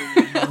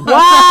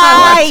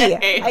 Why?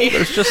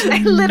 There's just I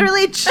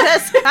literally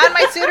just got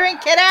my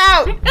suturing kit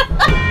out!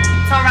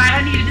 It's alright,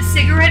 I needed a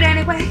cigarette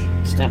anyway.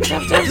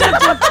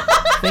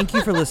 Thank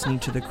you for listening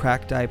to the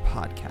Cracked Eye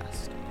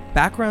Podcast.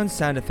 Background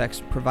sound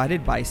effects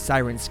provided by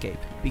Sirenscape,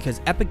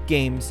 because epic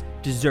games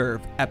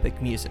deserve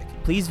epic music.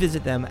 Please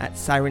visit them at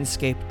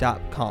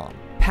Sirenscape.com.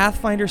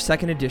 Pathfinder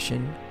 2nd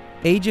Edition,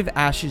 Age of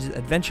Ashes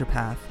Adventure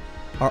Path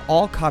are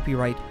all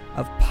copyright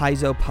of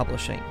Paizo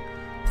Publishing.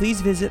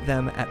 Please visit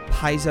them at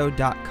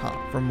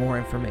paizo.com for more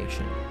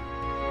information.